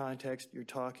condominium context, you're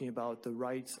talking about the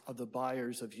rights of the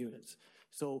buyers of units.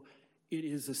 So it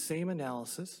is the same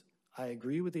analysis. I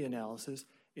agree with the analysis.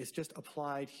 It's just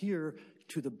applied here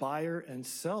to the buyer and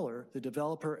seller, the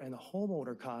developer and the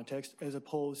homeowner context, as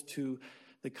opposed to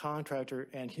the contractor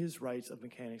and his rights of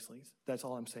mechanics liens. That's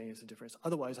all I'm saying is the difference.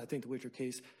 Otherwise, I think the Witcher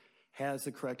case has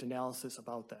the correct analysis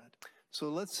about that. So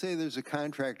let's say there's a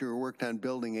contractor who worked on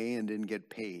building A and didn't get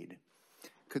paid.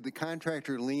 Could the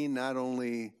contractor lien not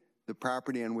only the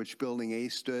property on which building A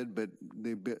stood, but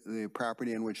the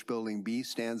property on which building B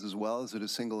stands as well? Is it a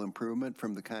single improvement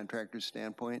from the contractor's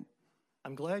standpoint?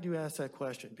 I'm glad you asked that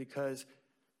question because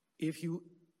if you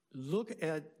look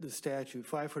at the statute,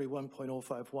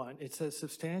 541.051. It says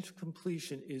substantial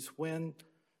completion is when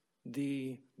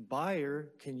the buyer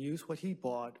can use what he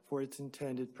bought for its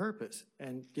intended purpose,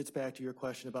 and gets back to your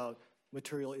question about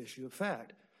material issue of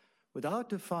fact. Without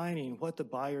defining what the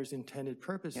buyer's intended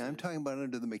purpose Yeah, is. I'm talking about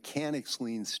under the mechanics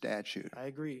lien statute. I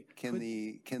agree. Can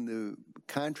the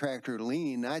contractor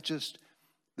lien not just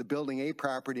the building A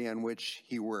property on which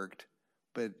he worked,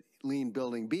 but lien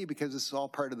building B because this is all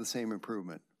part of the same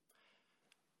improvement?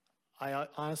 I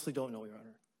honestly don't know, Your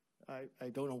Honor. I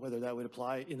don't know whether that would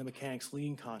apply in the mechanics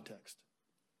lien context.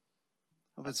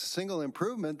 If it's a single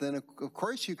improvement, then of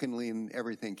course you can lien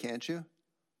everything, can't you?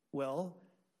 Well,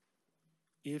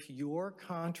 if your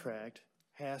contract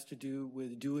has to do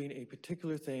with doing a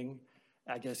particular thing,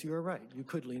 I guess you are right. You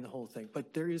could lien the whole thing.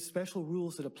 But there is special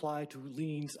rules that apply to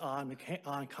liens on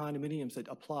condominiums that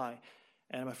apply.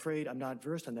 And I'm afraid I'm not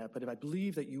versed on that. But if I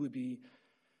believe that you would be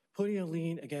putting a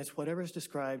lien against whatever is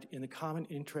described in the common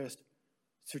interest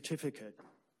certificate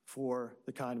for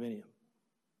the condominium.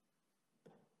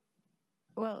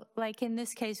 Well, like in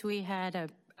this case, we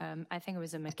had I think it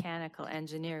was a mechanical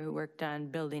engineer who worked on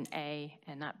building A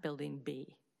and not building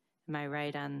B. Am I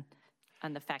right on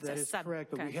the facts? That is correct,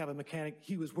 but we have a mechanic.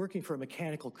 He was working for a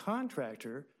mechanical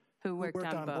contractor who worked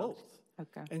on both.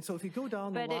 Okay. And so if you go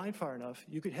down the line far enough,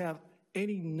 you could have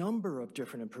any number of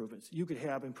different improvements. You could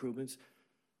have improvements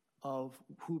of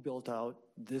who built out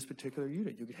this particular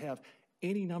unit. You could have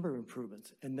any number of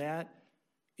improvements, and that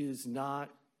is not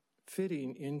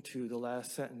fitting into the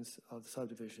last sentence of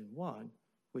subdivision 1,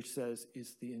 which says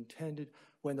is the intended,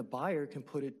 when the buyer can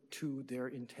put it to their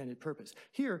intended purpose.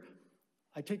 Here,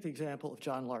 I take the example of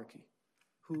John Larkey,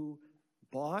 who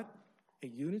bought a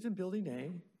unit in building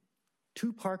A,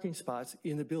 2 parking spots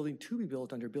in the building to be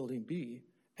built under building B,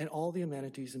 and all the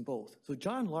amenities in both. So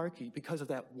John Larkey, because of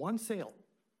that one sale,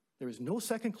 there is no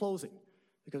second closing.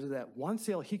 Because of that one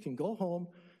sale, he can go home,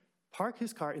 park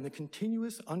his car in the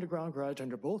continuous underground garage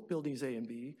under both buildings A and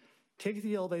B, take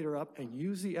the elevator up and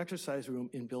use the exercise room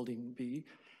in building B,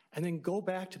 and then go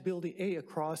back to building A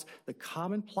across the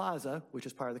common plaza, which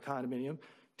is part of the condominium,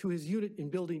 to his unit in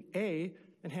building A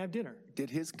and have dinner.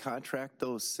 Did his contract,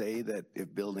 though, say that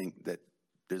that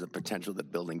there's a potential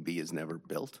that building B is never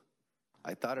built?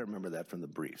 I thought I remember that from the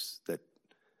briefs,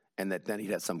 and that then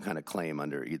he'd have some kind of claim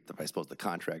under, I suppose, the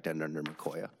contract and under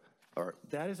McCoya? Or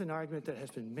that is an argument that has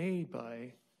been made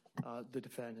by the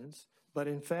defendants, but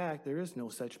in fact, there is no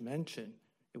such mention.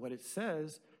 What it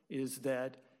says is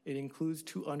that it includes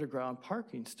 2 underground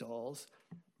parking stalls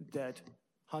that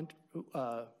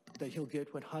he'll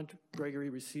get when Hunt Gregory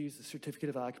receives the certificate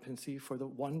of occupancy for the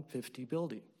 150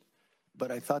 building.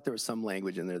 But I thought there was some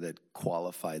language in there that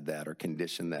qualified that or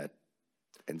conditioned that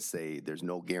and say there's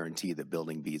no guarantee that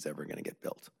building B is ever going to get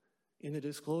built. In the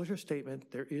disclosure statement,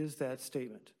 there is that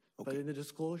statement. Okay. But in the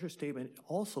disclosure statement,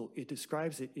 also, it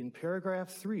describes it in paragraph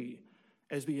 3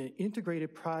 as being an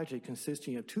integrated project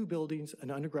consisting of 2 buildings,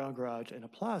 an underground garage, and a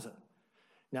plaza.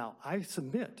 Now, I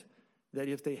submit that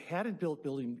if they hadn't built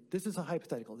building, this is a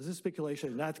hypothetical, this is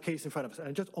speculation, not the case in front of us. And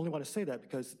I just only want to say that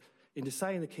because in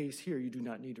deciding the case here, you do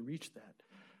not need to reach that.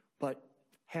 But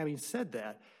having said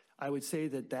that, I would say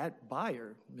that that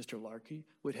buyer, Mr. Larkey,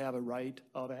 would have a right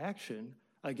of action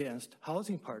against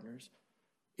housing partners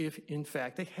if, in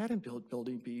fact, they hadn't built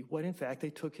building B, when, in fact,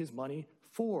 they took his money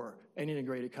for an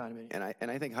integrated condominium. And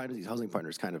I think these housing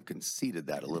partners kind of conceded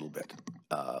that a little bit.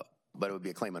 But it would be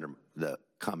a claim under the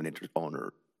Common Interest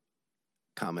Owner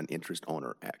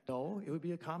Act. No, it would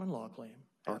be a common law claim.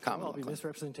 Or a common law claim.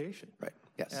 Misrepresentation. Right,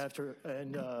 yes.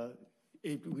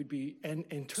 It would be, and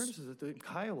in terms of the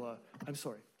Kiowa, I'm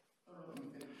sorry.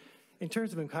 In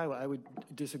terms of Kiowa, I would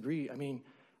disagree. I mean,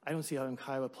 I don't see how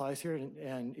Kiowa applies here,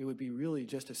 and it would be really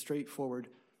just a straightforward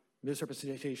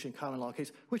misrepresentation common law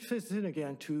case, which fits in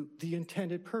again to the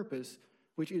intended purpose,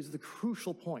 which is the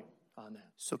crucial point on that.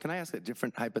 So can I ask a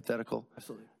different hypothetical?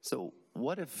 Absolutely. So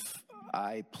what if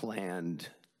I hired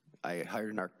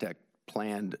an architect,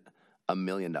 planned $1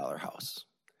 million house,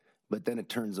 but then it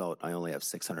turns out I only have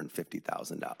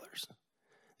 $650,000.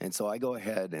 And so I go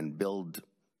ahead and build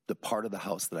the part of the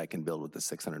house that I can build with the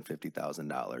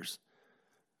 $650,000,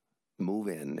 move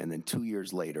in, and then 2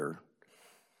 years later,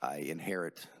 I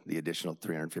inherit the additional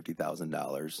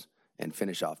 $350,000 and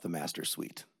finish off the master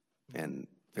suite and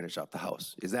finish off the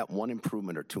house. Is that 1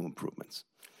 improvement or 2 improvements?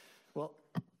 Well,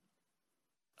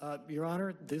 Your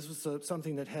Honor, this was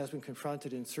something that has been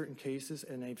confronted in certain cases,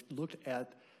 and they've looked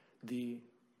at the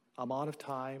amount of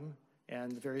time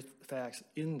and the various facts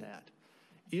in that.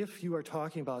 If you are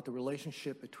talking about the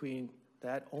relationship between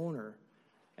that owner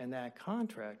and that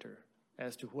contractor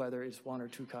as to whether it's 1 or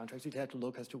 2 contracts, you'd have to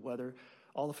look as to whether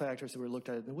all the factors that were looked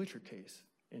at in the Witcher case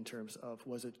in terms of,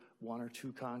 was it 1 or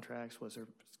 2 contracts? Was there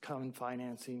common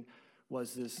financing?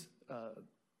 Was this,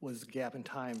 was the gap in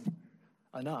time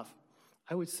enough?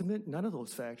 I would submit none of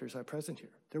those factors are present here.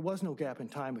 There was no gap in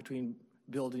time between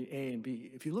building A and B.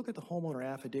 If you look at the homeowner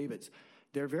affidavits,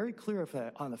 they're very clear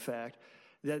on the fact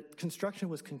that construction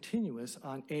was continuous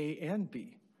on A and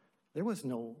B. There was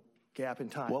no gap in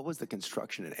time. What was the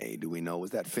construction in A? Do we know?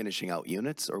 Was that finishing out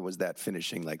units, or was that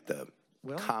finishing like the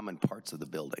common parts of the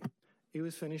building? It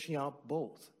was finishing out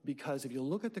both, because if you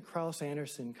look at the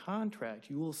Krauss-Anderson contract,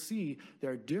 you will see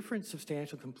there are different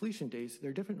substantial completion dates. There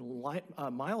are different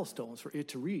milestones for it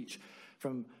to reach,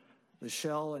 from the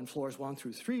shell and floors 1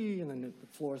 through 3, and then the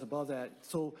floors above that.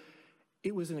 So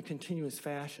it was in a continuous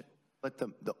fashion. But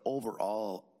the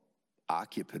overall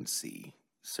occupancy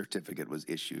certificate was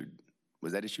issued,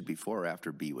 was that issued before or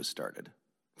after B was started?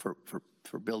 For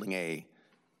building A,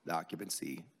 the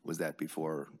occupancy, was that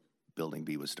before building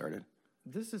B was started?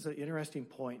 This is an interesting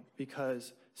point,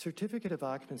 because certificate of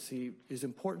occupancy is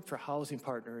important for housing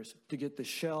partners to get the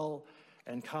shell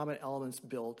and common elements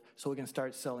built so we can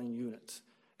start selling units.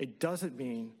 It doesn't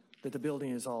mean that the building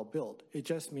is all built. It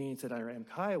just means that under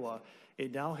MKIWA,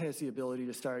 it now has the ability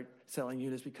to start selling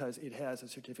units because it has a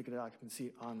certificate of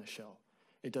occupancy on the shell.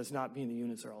 It does not mean the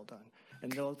units are all done.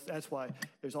 And that's why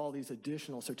there's all these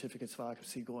additional certificates of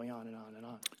occupancy going on and on and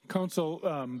on. Council,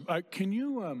 can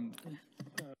you,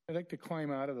 I'd like to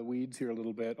climb out of the weeds here a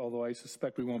little bit, although I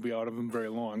suspect we won't be out of them very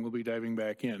long. We'll be diving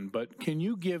back in. But can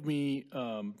you give me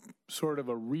sort of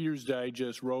a Reader's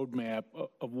Digest roadmap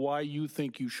of why you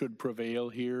think you should prevail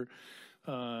here,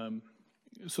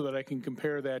 so that I can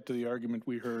compare that to the argument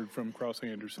we heard from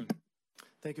Krauss-Anderson?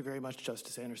 Thank you very much,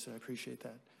 Justice Anderson. I appreciate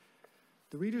that.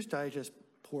 The Reader's Digest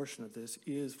portion of this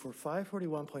is for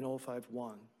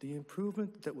 541.051. The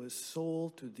improvement that was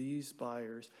sold to these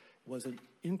buyers was an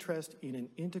interest in an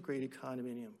integrated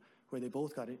condominium where they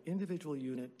both got an individual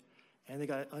unit and they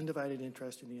got an undivided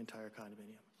interest in the entire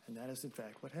condominium. And that is in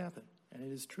fact what happened. And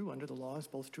it is true under the law, it's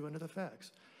both true under the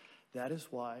facts. That is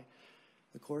why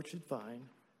the court should find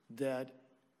that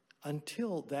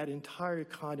until that entire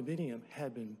condominium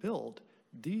had been built,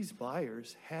 these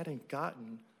buyers hadn't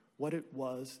gotten what it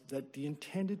was that the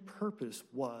intended purpose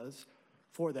was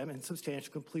for them, and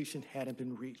substantial completion hadn't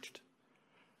been reached.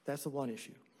 That's the one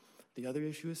issue. The other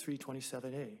issue is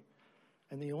 327A.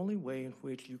 And the only way in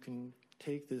which you can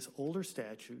take this older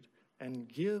statute and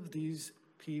give these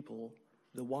people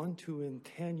the 1, 2, and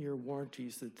 10-year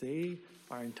warranties that they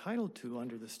are entitled to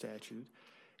under the statute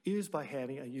is by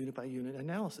having a unit-by-unit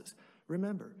analysis.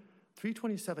 Remember,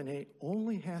 327A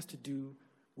only has to do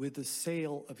with the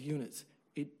sale of units.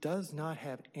 It does not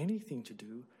have anything to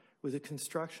do with the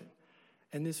construction.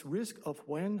 And this risk of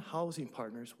when housing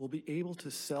partners will be able to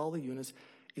sell the units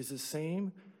is the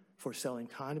same for selling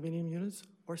condominium units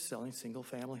or selling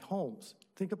single-family homes.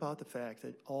 Think about the fact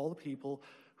that all the people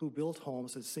who built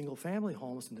homes as single-family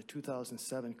homes in the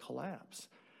 2007 collapse.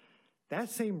 That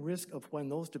same risk of when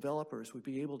those developers would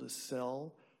be able to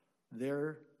sell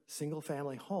their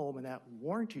single-family home and that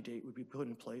warranty date would be put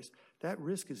in place, that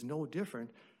risk is no different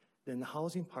than the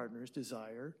housing partners'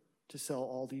 desire to sell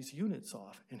all these units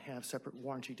off and have separate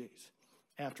warranty dates.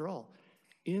 After all,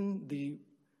 in the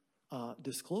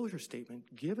disclosure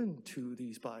statement given to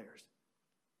these buyers,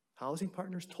 housing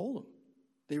partners told them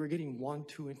they were getting 1,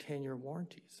 2, and 10-year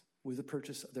warranties with the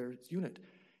purchase of their unit.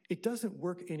 It doesn't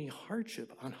work any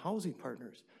hardship on housing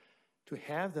partners to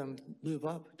have them live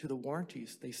up to the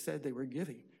warranties they said they were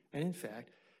giving. And in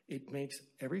fact, it makes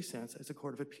every sense, as the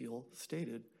Court of Appeal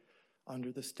stated,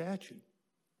 under the statute.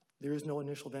 There is no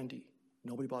initial vendee.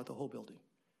 Nobody bought the whole building.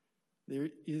 There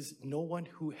is no one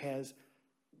who has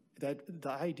that,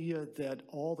 the idea that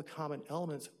all the common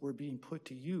elements were being put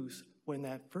to use when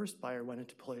that first buyer went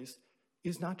into place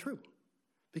is not true,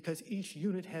 because each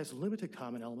unit has limited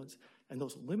common elements, and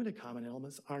those limited common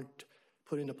elements aren't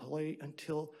put into play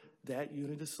until that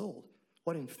unit is sold.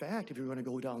 What in fact, if you're going to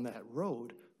go down that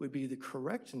road, would be the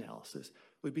correct analysis,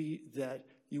 would be that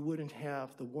you wouldn't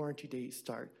have the warranty date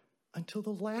start until the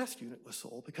last unit was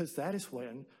sold, because that is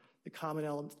when the common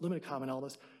elements, limited common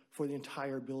elements for the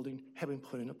entire building have been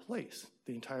put into place,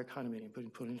 the entire condominium been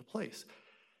put into place.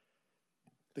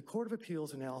 The Court of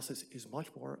Appeals analysis is much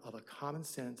more of a common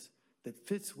sense that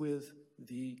fits with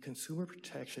the consumer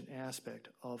protection aspect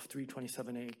of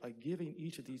 327A by giving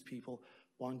each of these people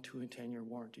 1, 2, and 10-year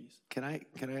warranties. Can I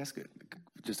ask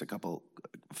just a couple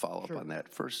follow-up on that?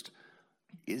 First,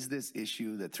 is this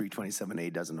issue that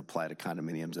 327A doesn't apply to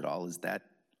condominiums at all, is that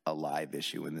a live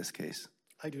issue in this case?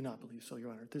 I do not believe so, Your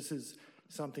Honor. This is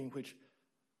something which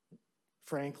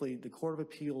Frankly, the Court of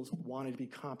Appeals wanted to be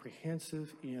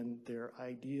comprehensive in their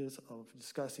ideas of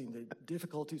discussing the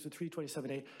difficulties with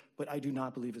 327A, but I do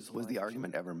not believe it's Was the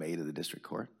argument ever made at the district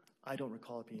court? I don't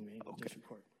recall it being made in the district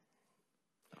court.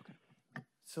 Okay.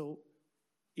 So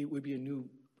it would be a new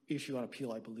issue on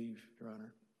appeal, I believe, Your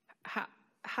Honor.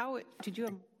 How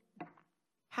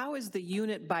is the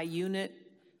unit by unit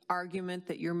argument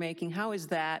that you're making, how is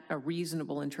that a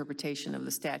reasonable interpretation of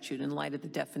the statute in light of the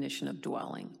definition of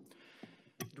dwelling?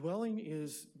 Dwelling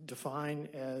is defined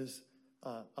as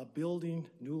a building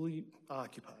newly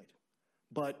occupied,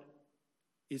 but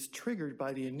is triggered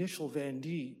by the initial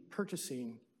vendee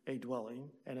purchasing a dwelling,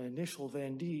 and an initial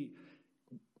vendee,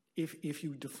 if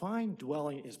you define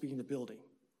dwelling as being the building,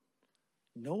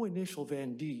 no initial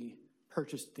vendee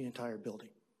purchased the entire building.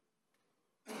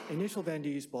 Initial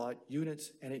vendees bought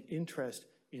units and an interest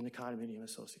in the condominium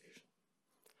association,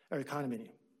 or a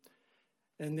condominium.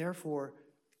 And therefore,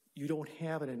 you don't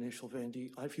have an initial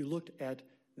vendee. If you looked at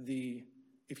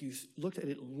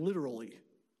it literally,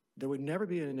 there would never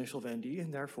be an initial vendee,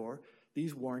 and therefore,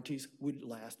 these warranties would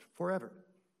last forever.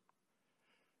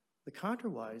 The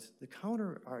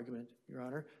counter argument, Your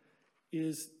Honor,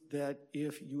 is that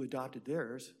if you adopted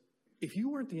theirs, if you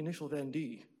weren't the initial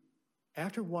vendee,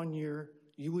 after 1 year,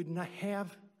 you would not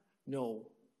have no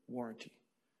warranty.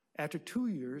 After 2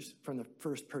 years from the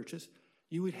first purchase,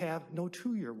 you would have no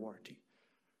 2-year warranty.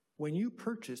 When you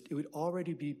purchased, it would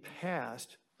already be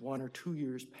past 1 or 2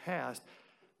 years past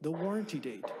the warranty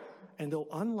date. And though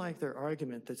unlike their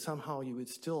argument that somehow you would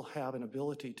still have an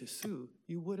ability to sue,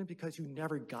 you wouldn't because you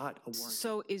never got a warranty.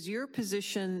 So is your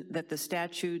position that the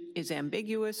statute is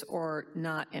ambiguous or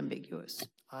not ambiguous?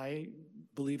 I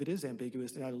believe it is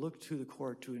ambiguous, and I look to the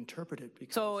court to interpret it.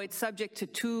 Because so it's subject to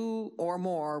 2 or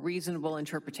more reasonable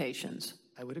interpretations?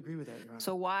 I would agree with that, Your Honor.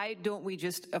 So why don't we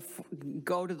just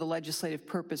go to the legislative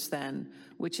purpose then,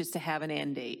 which is to have an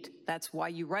end date? That's why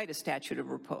you write a statute of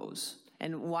repose.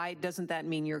 And why doesn't that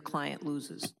mean your client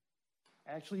loses?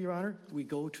 Actually, Your Honor, we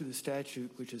go to the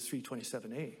statute, which is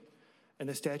 327A. And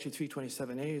the statute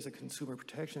 327A is a consumer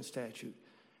protection statute.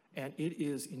 And it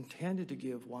is intended to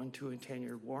give 1, 2, and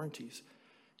 10-year warranties.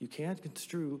 You can't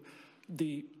construe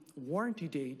the warranty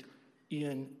date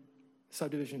in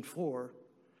subdivision 4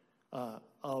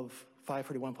 of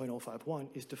 541.051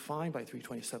 is defined by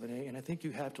 327A, and I think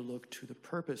you have to look to the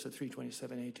purpose of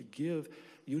 327A to give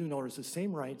unit owners the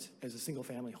same rights as a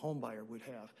single-family home buyer would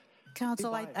have.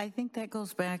 Counsel, I think that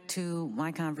goes back to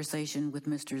my conversation with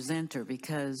Mr. Zenter,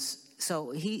 because, so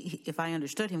he, if I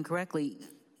understood him correctly,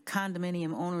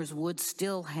 condominium owners would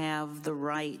still have the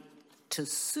right to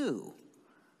sue,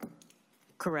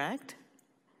 correct?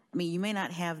 I mean, you may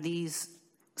not have these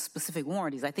specific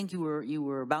warranties. I think you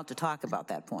were about to talk about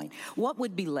that point. What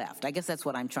would be left? I guess that's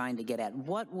what I'm trying to get at.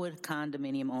 What would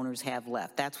condominium owners have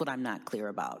left? That's what I'm not clear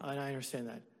about. And I understand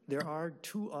that. There are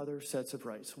 2 other sets of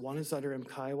rights. One is under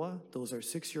MKIWA. Those are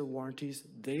 6-year warranties.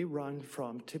 They run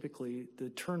from typically the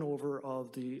turnover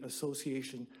of the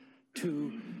association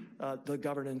to the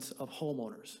governance of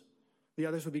homeowners. The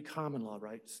others would be common law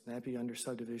rights. That'd be under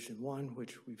subdivision 1,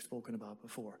 which we've spoken about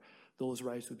before. Those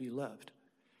rights would be left.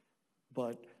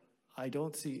 But I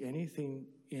don't see anything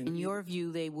in your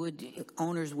view,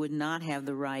 owners would not have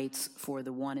the rights for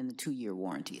the 1 and the 2-year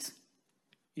warranties.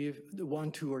 If the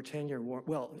 1, 2, or 10-year 1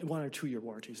 or 2-year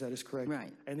warranties, that is correct.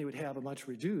 Right. And they would have a much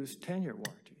reduced 10-year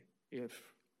warranty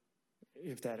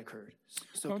if that occurred.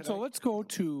 So let's go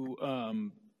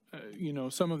to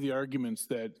some of the arguments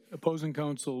that opposing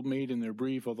counsel made in their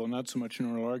brief, although not so much an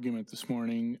oral argument this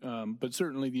morning, but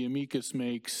certainly the amicus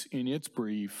makes in its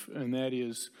brief, and that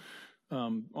is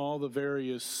all the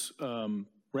various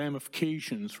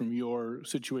ramifications from your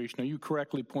situation. Now, you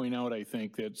correctly point out, I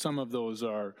think, that some of those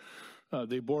are,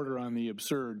 they border on the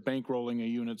absurd, bankrolling a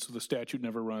unit so the statute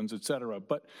never runs, et cetera.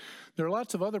 But there are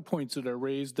lots of other points that are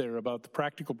raised there about the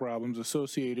practical problems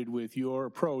associated with your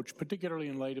approach, particularly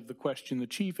in light of the question the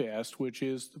Chief asked, which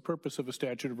is the purpose of a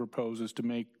statute of repose is to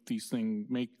make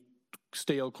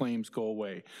stale claims go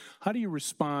away. How do you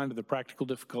respond to the practical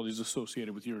difficulties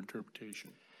associated with your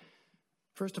interpretation?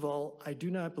 First of all, I do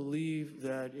not believe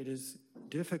that it is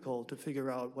difficult to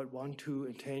figure out what 1, 2,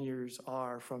 and 10 years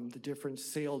are from the different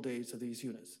sale dates of these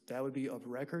units. That would be of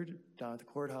record down at the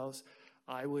courthouse.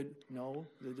 I would know,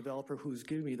 the developer who's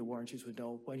giving me the warranties would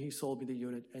know when he sold me the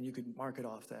unit, and you could mark it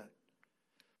off that.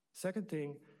 Second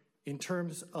thing, in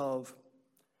terms of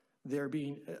there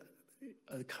being,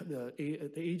 the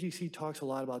AGC talks a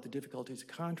lot about the difficulties of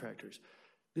contractors.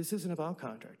 This isn't about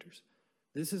contractors.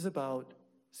 This is about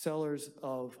sellers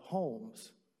of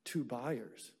homes to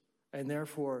buyers. And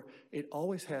therefore, it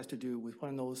always has to do with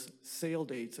when those sale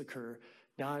dates occur,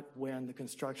 not when the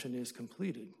construction is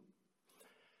completed.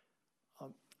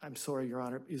 I'm sorry, Your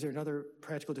Honor. Is there another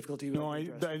practical difficulty you No, want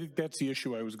to address? I think that's the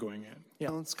issue I was going at. Yeah.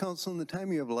 Counsel, in the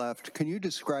time you have left, can you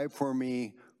describe for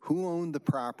me who owned the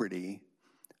property,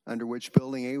 under which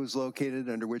building A was located,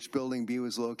 under which building B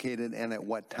was located, and at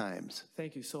what times?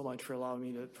 Thank you so much for allowing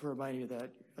me for reminding me of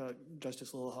that,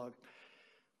 Justice Lilliehawk.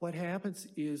 What happens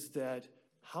is that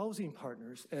Housing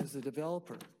Partners, as the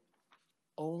developer,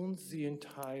 owns the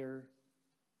entire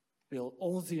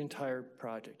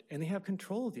project, and they have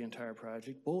control of the entire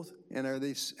project, both. And are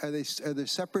they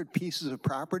separate pieces of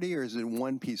property, or is it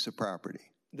one piece of property?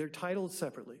 They're titled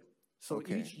separately, so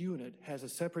Okay. each unit has a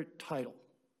separate title.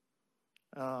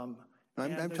 I'm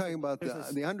talking about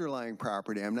the underlying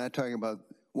property. I'm not talking about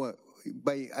what,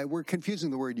 we're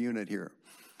confusing the word unit here.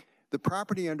 The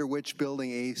property under which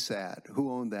building A sat,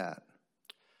 who owned that?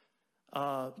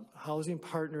 Housing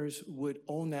Partners would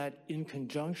own that in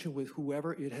conjunction with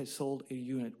whoever it has sold a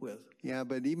unit with. Yeah,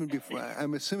 but even before,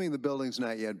 I'm assuming the building's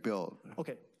not yet built.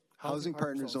 Okay. Housing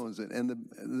Partners owns it. And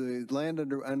the land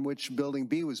on which building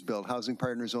B was built, Housing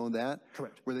Partners owned that?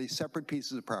 Correct. Were they separate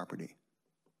pieces of property?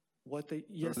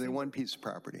 Yes, or were they one piece of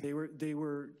property? They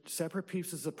were separate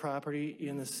pieces of property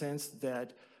in the sense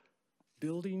that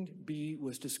building B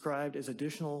was described as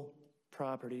additional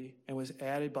property and was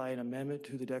added by an amendment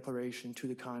to the declaration to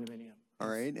the condominium. All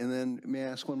right, and then may I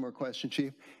ask one more question,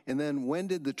 Chief? And then when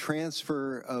did the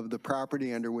transfer of the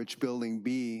property under which building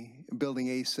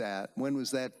A sat, when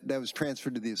was that was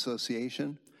transferred to the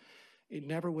association? It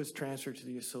never was transferred to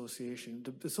the association.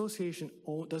 The association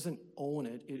doesn't own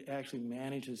it, it actually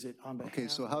manages it on behalf. Okay,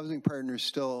 so Housing Partners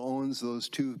still owns those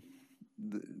two,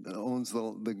 owns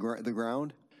the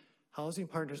ground? Housing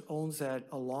Partners owns that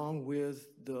along with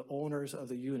the owners of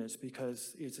the units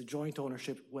because it's a joint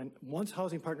ownership. Once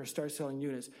Housing Partners starts selling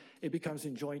units, it becomes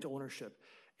in joint ownership.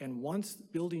 And once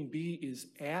building B is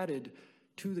added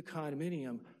to the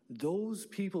condominium, those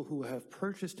people who have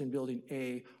purchased in building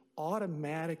A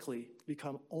automatically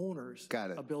become owners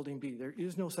of building B. There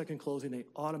is no second closing, they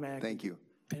automatically. Thank you.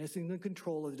 And it's in the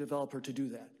control of the developer to do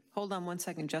that. Hold on one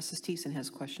second. Justice Thiessen has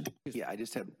a question. Yeah, I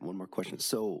just have one more question.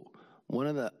 So one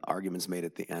of the arguments made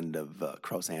at the end of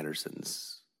Kraus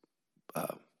Anderson's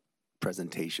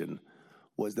presentation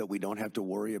was that we don't have to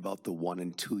worry about the 1-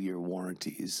 and 2-year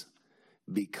warranties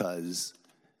because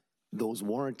those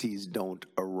warranties don't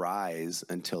arise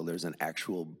until there's an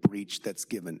actual breach that's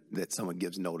given, that someone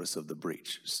gives notice of the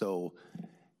breach. So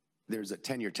there's a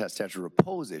 10-year test statute of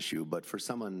repose issue, but for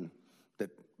someone that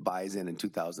buys in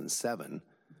 2007,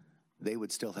 they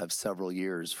would still have several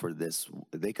years for this.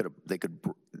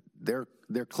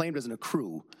 Their claim doesn't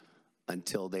accrue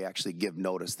until they actually give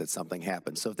notice that something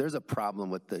happened. So if there's a problem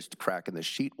with the crack in the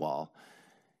sheet wall,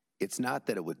 it's not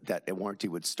that that a warranty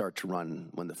would start to run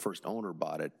when the first owner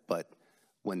bought it, but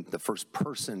when the first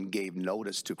person gave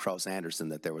notice to Kraus Anderson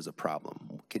that there was a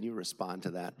problem. Can you respond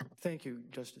to that? Thank you,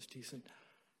 Justice Thiessen.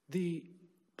 The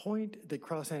point that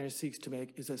Kraus Anderson seeks to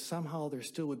make is that somehow there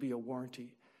still would be a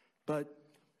warranty, but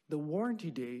the warranty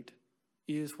date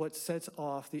is what sets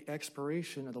off the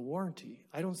expiration of the warranty.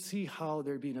 I don't see how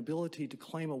there'd be an ability to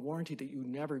claim a warranty that you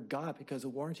never got because the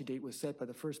warranty date was set by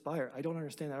the first buyer. I don't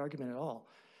understand that argument at all.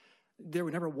 There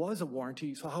never was a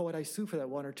warranty, so how would I sue for that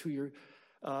 1- or 2-year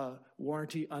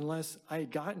warranty unless I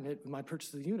had gotten it with my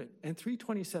purchase of the unit? And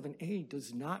 327A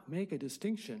does not make a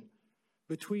distinction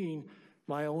between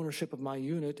my ownership of my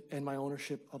unit and my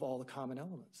ownership of all the common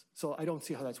elements. So I don't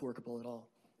see how that's workable at all.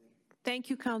 Thank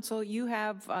you, counsel. You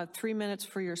have 3 minutes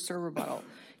for your sir rebuttal.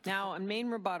 Now, on main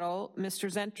rebuttal,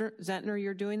 Mr. Zentner,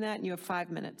 you're doing that, and you have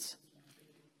 5 minutes.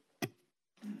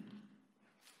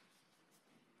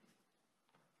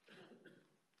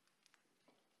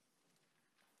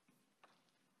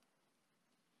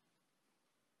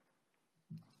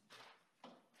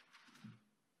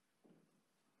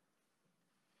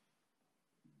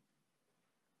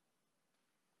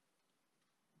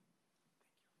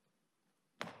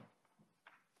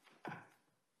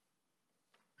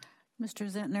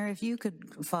 Mr. Zentner, if you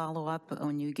could follow up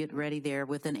when you get ready there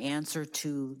with an answer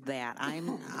to that.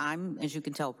 I'm, as you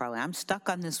can tell probably, I'm stuck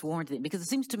on this warranty because it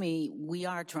seems to me we've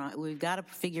got to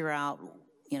figure out,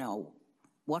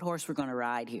 what horse we're going to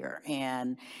ride here.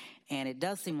 And it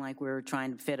does seem like we're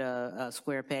trying to fit a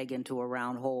square peg into a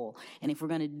round hole. And if we're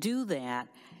going to do that,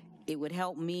 it would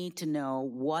help me to know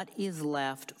what is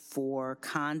left for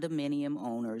condominium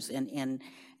owners and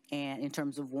in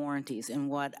terms of warranties.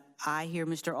 And what I hear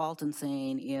Mr. Alton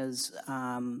saying is,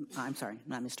 I'm sorry,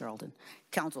 not Mr. Alton,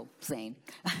 counsel saying,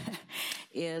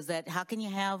 is that how can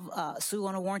you have sue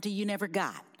on a warranty you never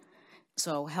got?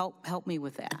 So help me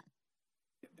with that.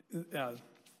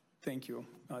 Thank you,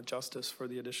 Justice, for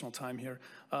the additional time here.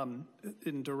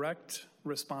 In direct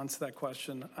response to that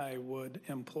question, I would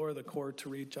implore the court to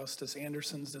read Justice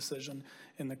Anderson's decision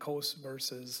in the Coase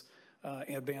versus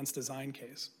Advanced Design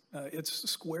case. It's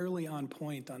squarely on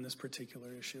point on this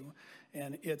particular issue,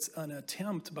 and it's an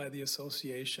attempt by the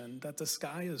association that the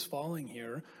sky is falling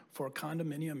here for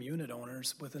condominium unit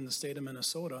owners within the state of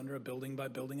Minnesota under a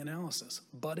building-by-building analysis,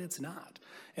 but it's not.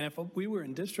 And if we were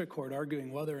in district court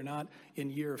arguing whether or not in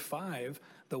year 5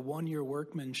 the one-year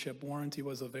workmanship warranty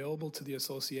was available to the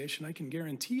association, I can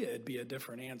guarantee you it'd be a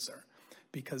different answer,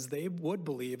 because they would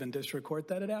believe in district court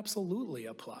that it absolutely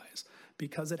applies,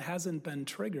 because it hasn't been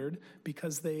triggered,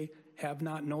 because they have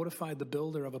not notified the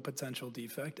builder of a potential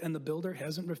defect, and the builder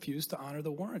hasn't refused to honor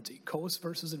the warranty. Coase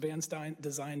versus Advanced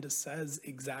Design says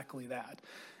exactly that.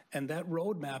 And that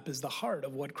roadmap is the heart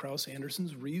of what Crouse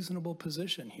Anderson's reasonable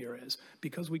position here is,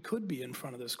 because we could be in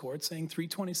front of this court saying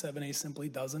 327A simply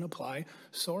doesn't apply.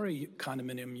 Sorry,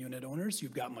 condominium unit owners,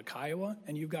 you've got McKiowa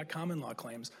and you've got common law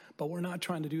claims, but we're not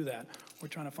trying to do that. We're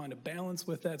trying to find a balance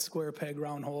with that square peg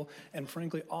round hole, and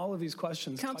frankly, all of these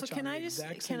questions Counsel, touch on the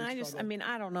exact same struggle. I mean,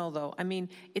 I don't know though. I mean,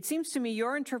 it seems to me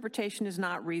your interpretation is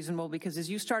not reasonable because as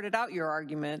you started out your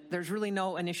argument, there's really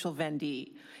no initial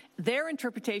vendee. Their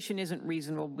interpretation isn't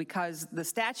reasonable because the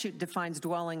statute defines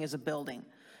dwelling as a building.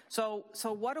 So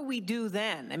what do we do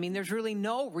then? I mean, there's really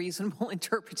no reasonable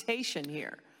interpretation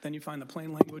here. Then you find the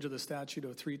plain language of the statute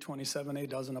of 327A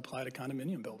doesn't apply to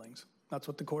condominium buildings. That's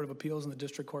what the Court of Appeals and the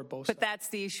District Court both said. But that's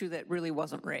the issue that really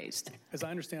wasn't raised. As I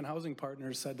understand, Housing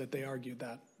Partners said that they argued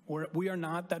that. We are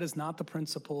not, that is not the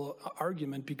principal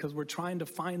argument, because we're trying to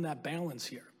find that balance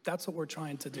here. That's what we're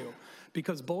trying to do.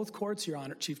 Because both courts, Your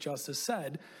Honor, Chief Justice,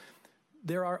 said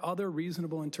there are other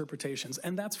reasonable interpretations,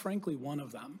 and that's frankly one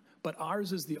of them. But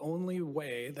ours is the only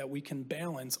way that we can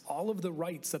balance all of the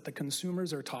rights that the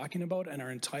consumers are talking about and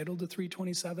are entitled to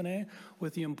 327A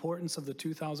with the importance of the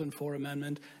 2004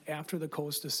 amendment after the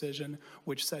Coase decision,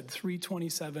 which said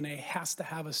 327A has to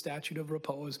have a statute of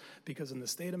repose, because in the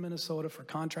state of Minnesota, for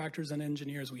contractors and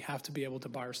engineers, we have to be able to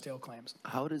bar stale claims.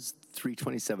 How does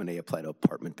 327A apply to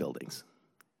apartment buildings?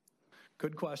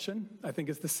 Good question. I think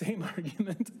it's the same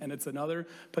argument, and it's another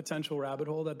potential rabbit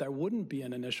hole that there wouldn't be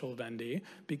an initial vendee,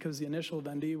 because the initial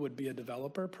vendee would be a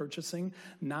developer purchasing,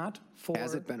 not for...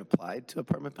 Has it been applied to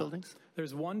apartment buildings?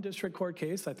 There's one district court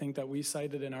case, I think, that we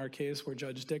cited in our case where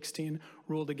Judge Dickstein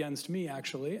ruled against me,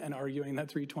 actually, and arguing that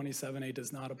 327A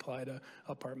does not apply to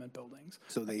apartment buildings.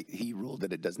 So he ruled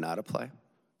that it does not apply?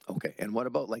 Okay, and what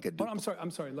about like a... Oh, I'm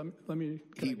sorry, let me...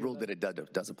 He ruled that it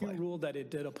does apply. He ruled that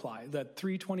it did apply, that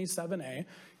 327A,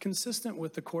 consistent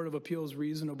with the Court of Appeals'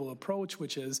 reasonable approach,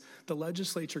 which is the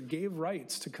legislature gave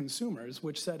rights to consumers,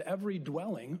 which said every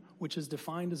dwelling, which is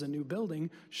defined as a new building,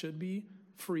 should be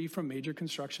free from major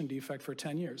construction defect for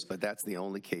 10 years. But that's the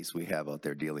only case we have out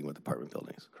there dealing with apartment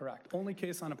buildings. Correct. Only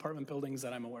case on apartment buildings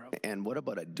that I'm aware of. And what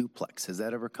about a duplex? Has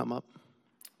that ever come up?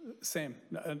 Same,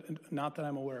 not that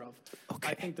I'm aware of.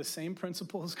 Okay. I think the same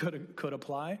principles could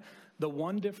apply. The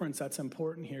one difference that's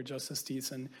important here, Justice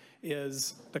Thiessen,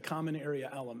 is the common area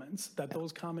elements, that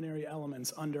those common area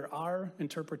elements under our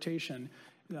interpretation,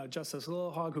 Justice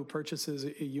Lillehog, who purchases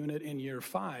a unit in year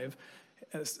 5,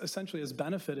 essentially has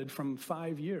benefited from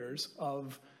 5 years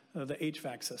of the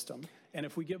HVAC system. And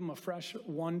if we give them a fresh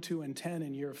 1, 2, and 10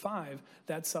 in year 5,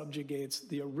 that subjugates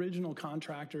the original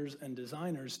contractors and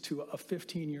designers to a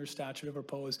 15-year statute of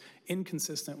repose,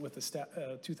 inconsistent with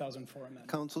the 2004 amendment.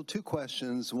 Counsel, 2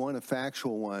 questions, one a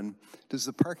factual one. Does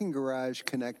the parking garage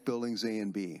connect buildings A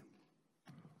and B?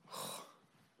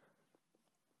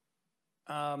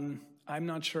 I'm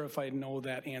not sure if I know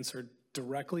that answer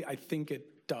directly. I think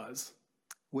it does.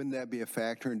 Wouldn't that be a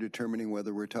factor in determining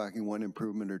whether we're talking one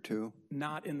improvement or 2?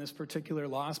 Not in this particular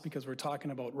loss, because we're talking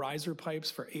about riser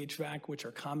pipes for HVAC, which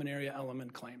are common area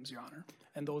element claims, Your Honor.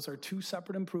 And those are 2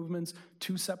 separate improvements,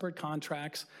 2 separate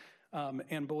contracts.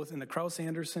 And both in the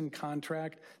Crouse-Anderson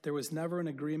contract, there was never an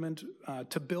agreement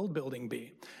to build Building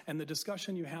B. And the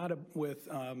discussion you had with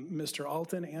Mr.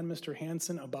 Alton and Mr.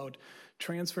 Hansen about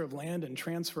transfer of land and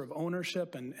transfer of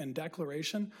ownership and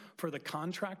declaration for the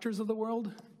contractors of the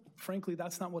world, frankly,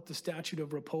 that's not what the statute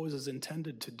of repose is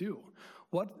intended to do.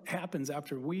 What happens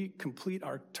after we complete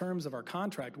our terms of our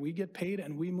contract, we get paid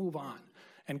and we move on.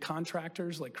 And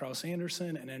contractors like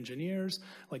Crouse-Anderson and engineers,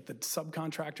 like the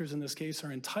subcontractors in this case,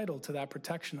 are entitled to that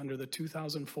protection under the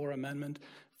 2004 amendment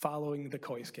following the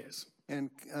Coase case. And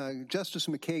Justice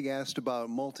McCaig asked about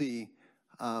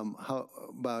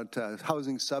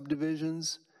housing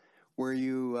subdivisions, where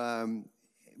you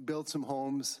build some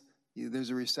homes, there's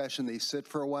a recession, they sit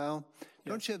for a while.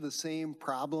 Don't you have the same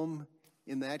problem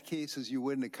in that case as you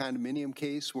would in a condominium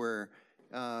case where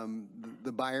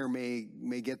the buyer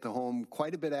may get the home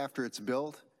quite a bit after it's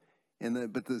built,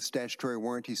 but the statutory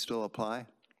warranties still apply?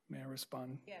 May I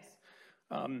respond? Yes.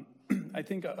 I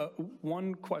think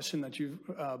one question that you've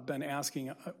been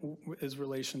asking is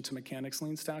relation to mechanics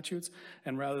lien statutes,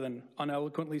 and rather than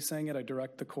uneloquently saying it, I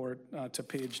direct the court to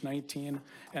page 19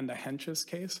 and the Henches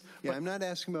case. Yeah, I'm not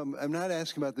asking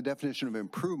about the definition of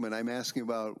improvement. I'm asking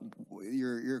about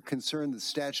your concern that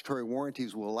statutory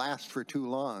warranties will last for too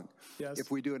long. Yes.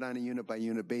 If we do it on a unit by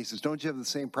unit basis. Don't you have the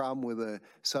same problem with a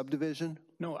subdivision?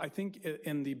 No, I think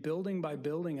in the building by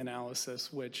building analysis,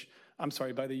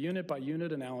 by the unit by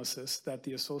unit analysis that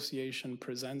the association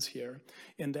presents here,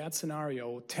 in that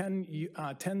scenario,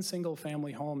 10 single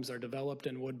family homes are developed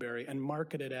in Woodbury and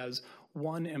marketed as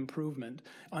one improvement.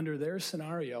 Under their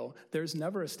scenario, there's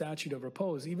never a statute of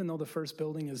repose, even though the first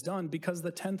building is done, because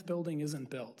the 10th building isn't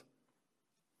built.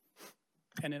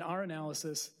 And in our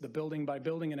analysis, the building by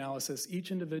building analysis,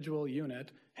 each individual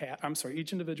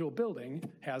building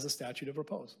has a statute of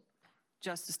repose.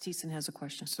 Justice Thiessen has a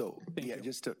question. So,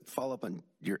 just to follow up on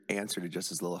your answer to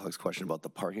Justice Lillehag's question about the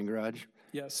parking garage.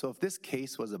 Yes. So if this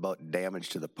case was about damage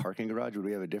to the parking garage, would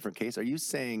we have a different case? Are you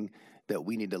saying that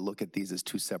we need to look at these as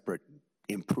two separate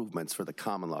improvements for the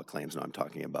common law claims that I'm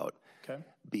talking about? Okay.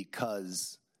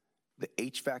 Because the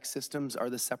HVAC systems are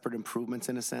the separate improvements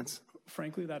in a sense?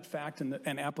 Frankly, that fact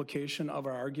and application of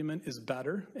our argument is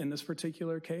better in this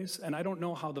particular case. And I don't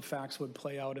know how the facts would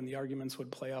play out and the arguments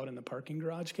would play out in the parking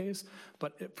garage case.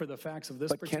 But for the facts of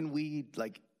this, can we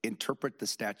interpret the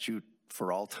statute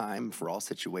for all time, for all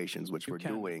situations, which we're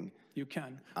doing? You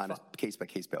can. On a case by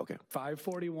case, okay.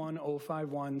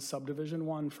 541.051 subdivision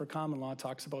 1 for common law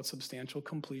talks about substantial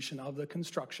completion of the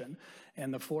construction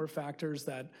and the 4 factors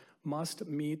that must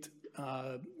meet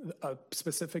a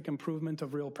specific improvement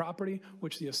of real property,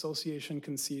 which the association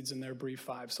concedes in their brief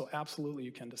 5. So absolutely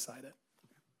you can decide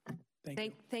it. Thank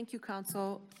you. Thank you,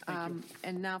 counsel.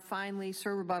 And now finally,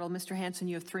 Sir Rebuttal, Mr. Hanson,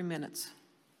 you have 3 minutes.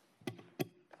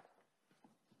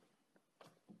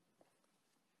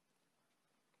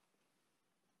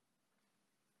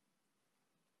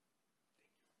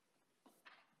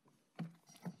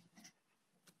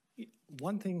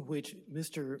 One thing which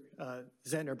Mr.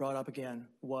 Zentner brought up again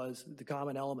was the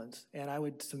common elements. And I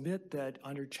would submit that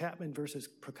under Chapman versus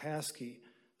Prokaski,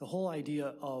 the whole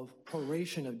idea of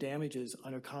proration of damages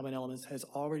under common elements has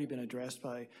already been addressed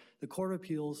by the Court of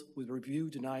Appeals with review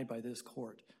denied by this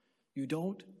court. You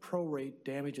don't prorate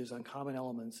damages on common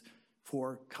elements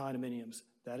for condominiums.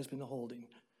 That has been the holding.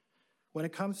 When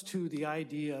it comes to the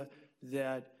idea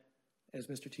that, as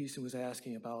Mr. Thiessen was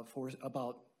asking about,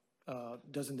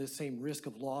 doesn't the same risk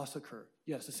of loss occur?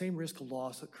 Yes, the same risk of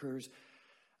loss occurs,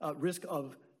 risk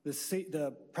of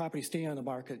the property staying on the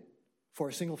market for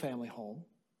a single family home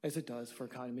as it does for a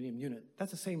condominium unit.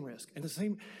 That's the same risk. And the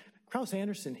same, Crouse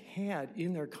Anderson had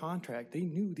in their contract, they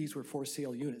knew these were for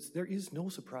sale units. There is no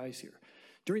surprise here.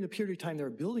 During the period of time they were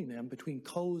building them, between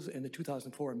Coase and the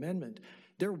 2004 amendment,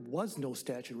 there was no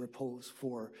statute of repose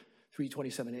for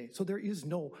 327A. So there is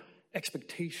no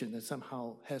expectation that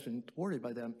somehow has been thwarted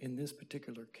by them in this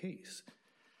particular case.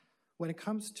 When it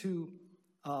comes to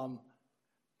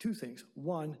 2 things.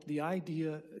 One, the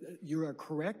idea, you are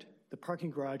correct, the parking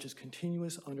garage is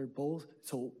continuous under both.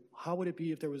 So how would it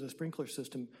be if there was a sprinkler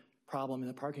system problem in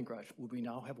the parking garage? Would we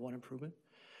now have one improvement?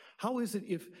 How is it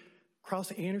if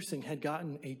Crouse Anderson had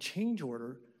gotten a change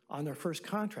order on their first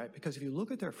contract? Because if you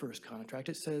look at their first contract,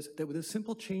 it says that with a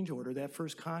simple change order, that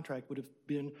first contract would have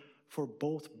been for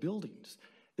both buildings.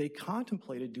 They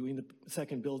contemplated doing the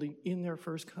second building in their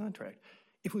first contract.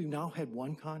 If we now had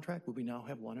one contract, would we now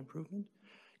have one improvement?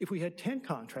 If we had 10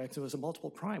 contracts, it was a multiple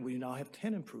prime, would you now have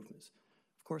 10 improvements?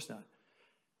 Of course not.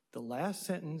 The last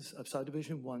sentence of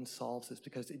subdivision 1 solves this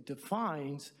because it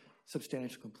defines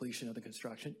substantial completion of the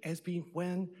construction as being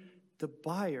when the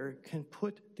buyer can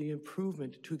put the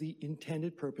improvement to the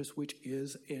intended purpose, which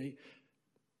is an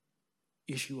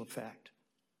issue of fact.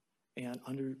 And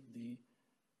under the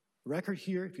record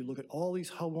here, if you look at all these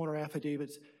homeowner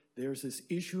affidavits, there's this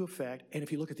issue of fact. And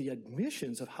if you look at the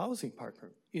admissions of Housing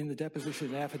Partner in the deposition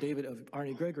and affidavit of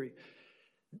Arnie Gregory,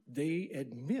 they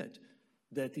admit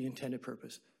that the intended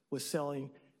purpose was selling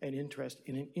an interest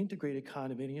in an integrated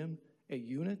condominium, a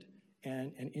unit,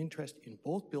 and an interest in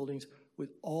both buildings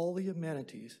with all the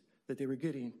amenities that they were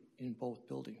getting in both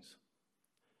buildings.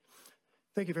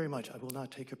 Thank you very much. I will not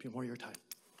take up more of your time.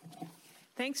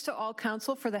 Thanks to all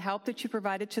counsel for the help that you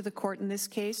provided to the court in this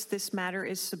case. This matter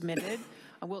is submitted.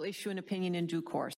 I will issue an opinion in due course.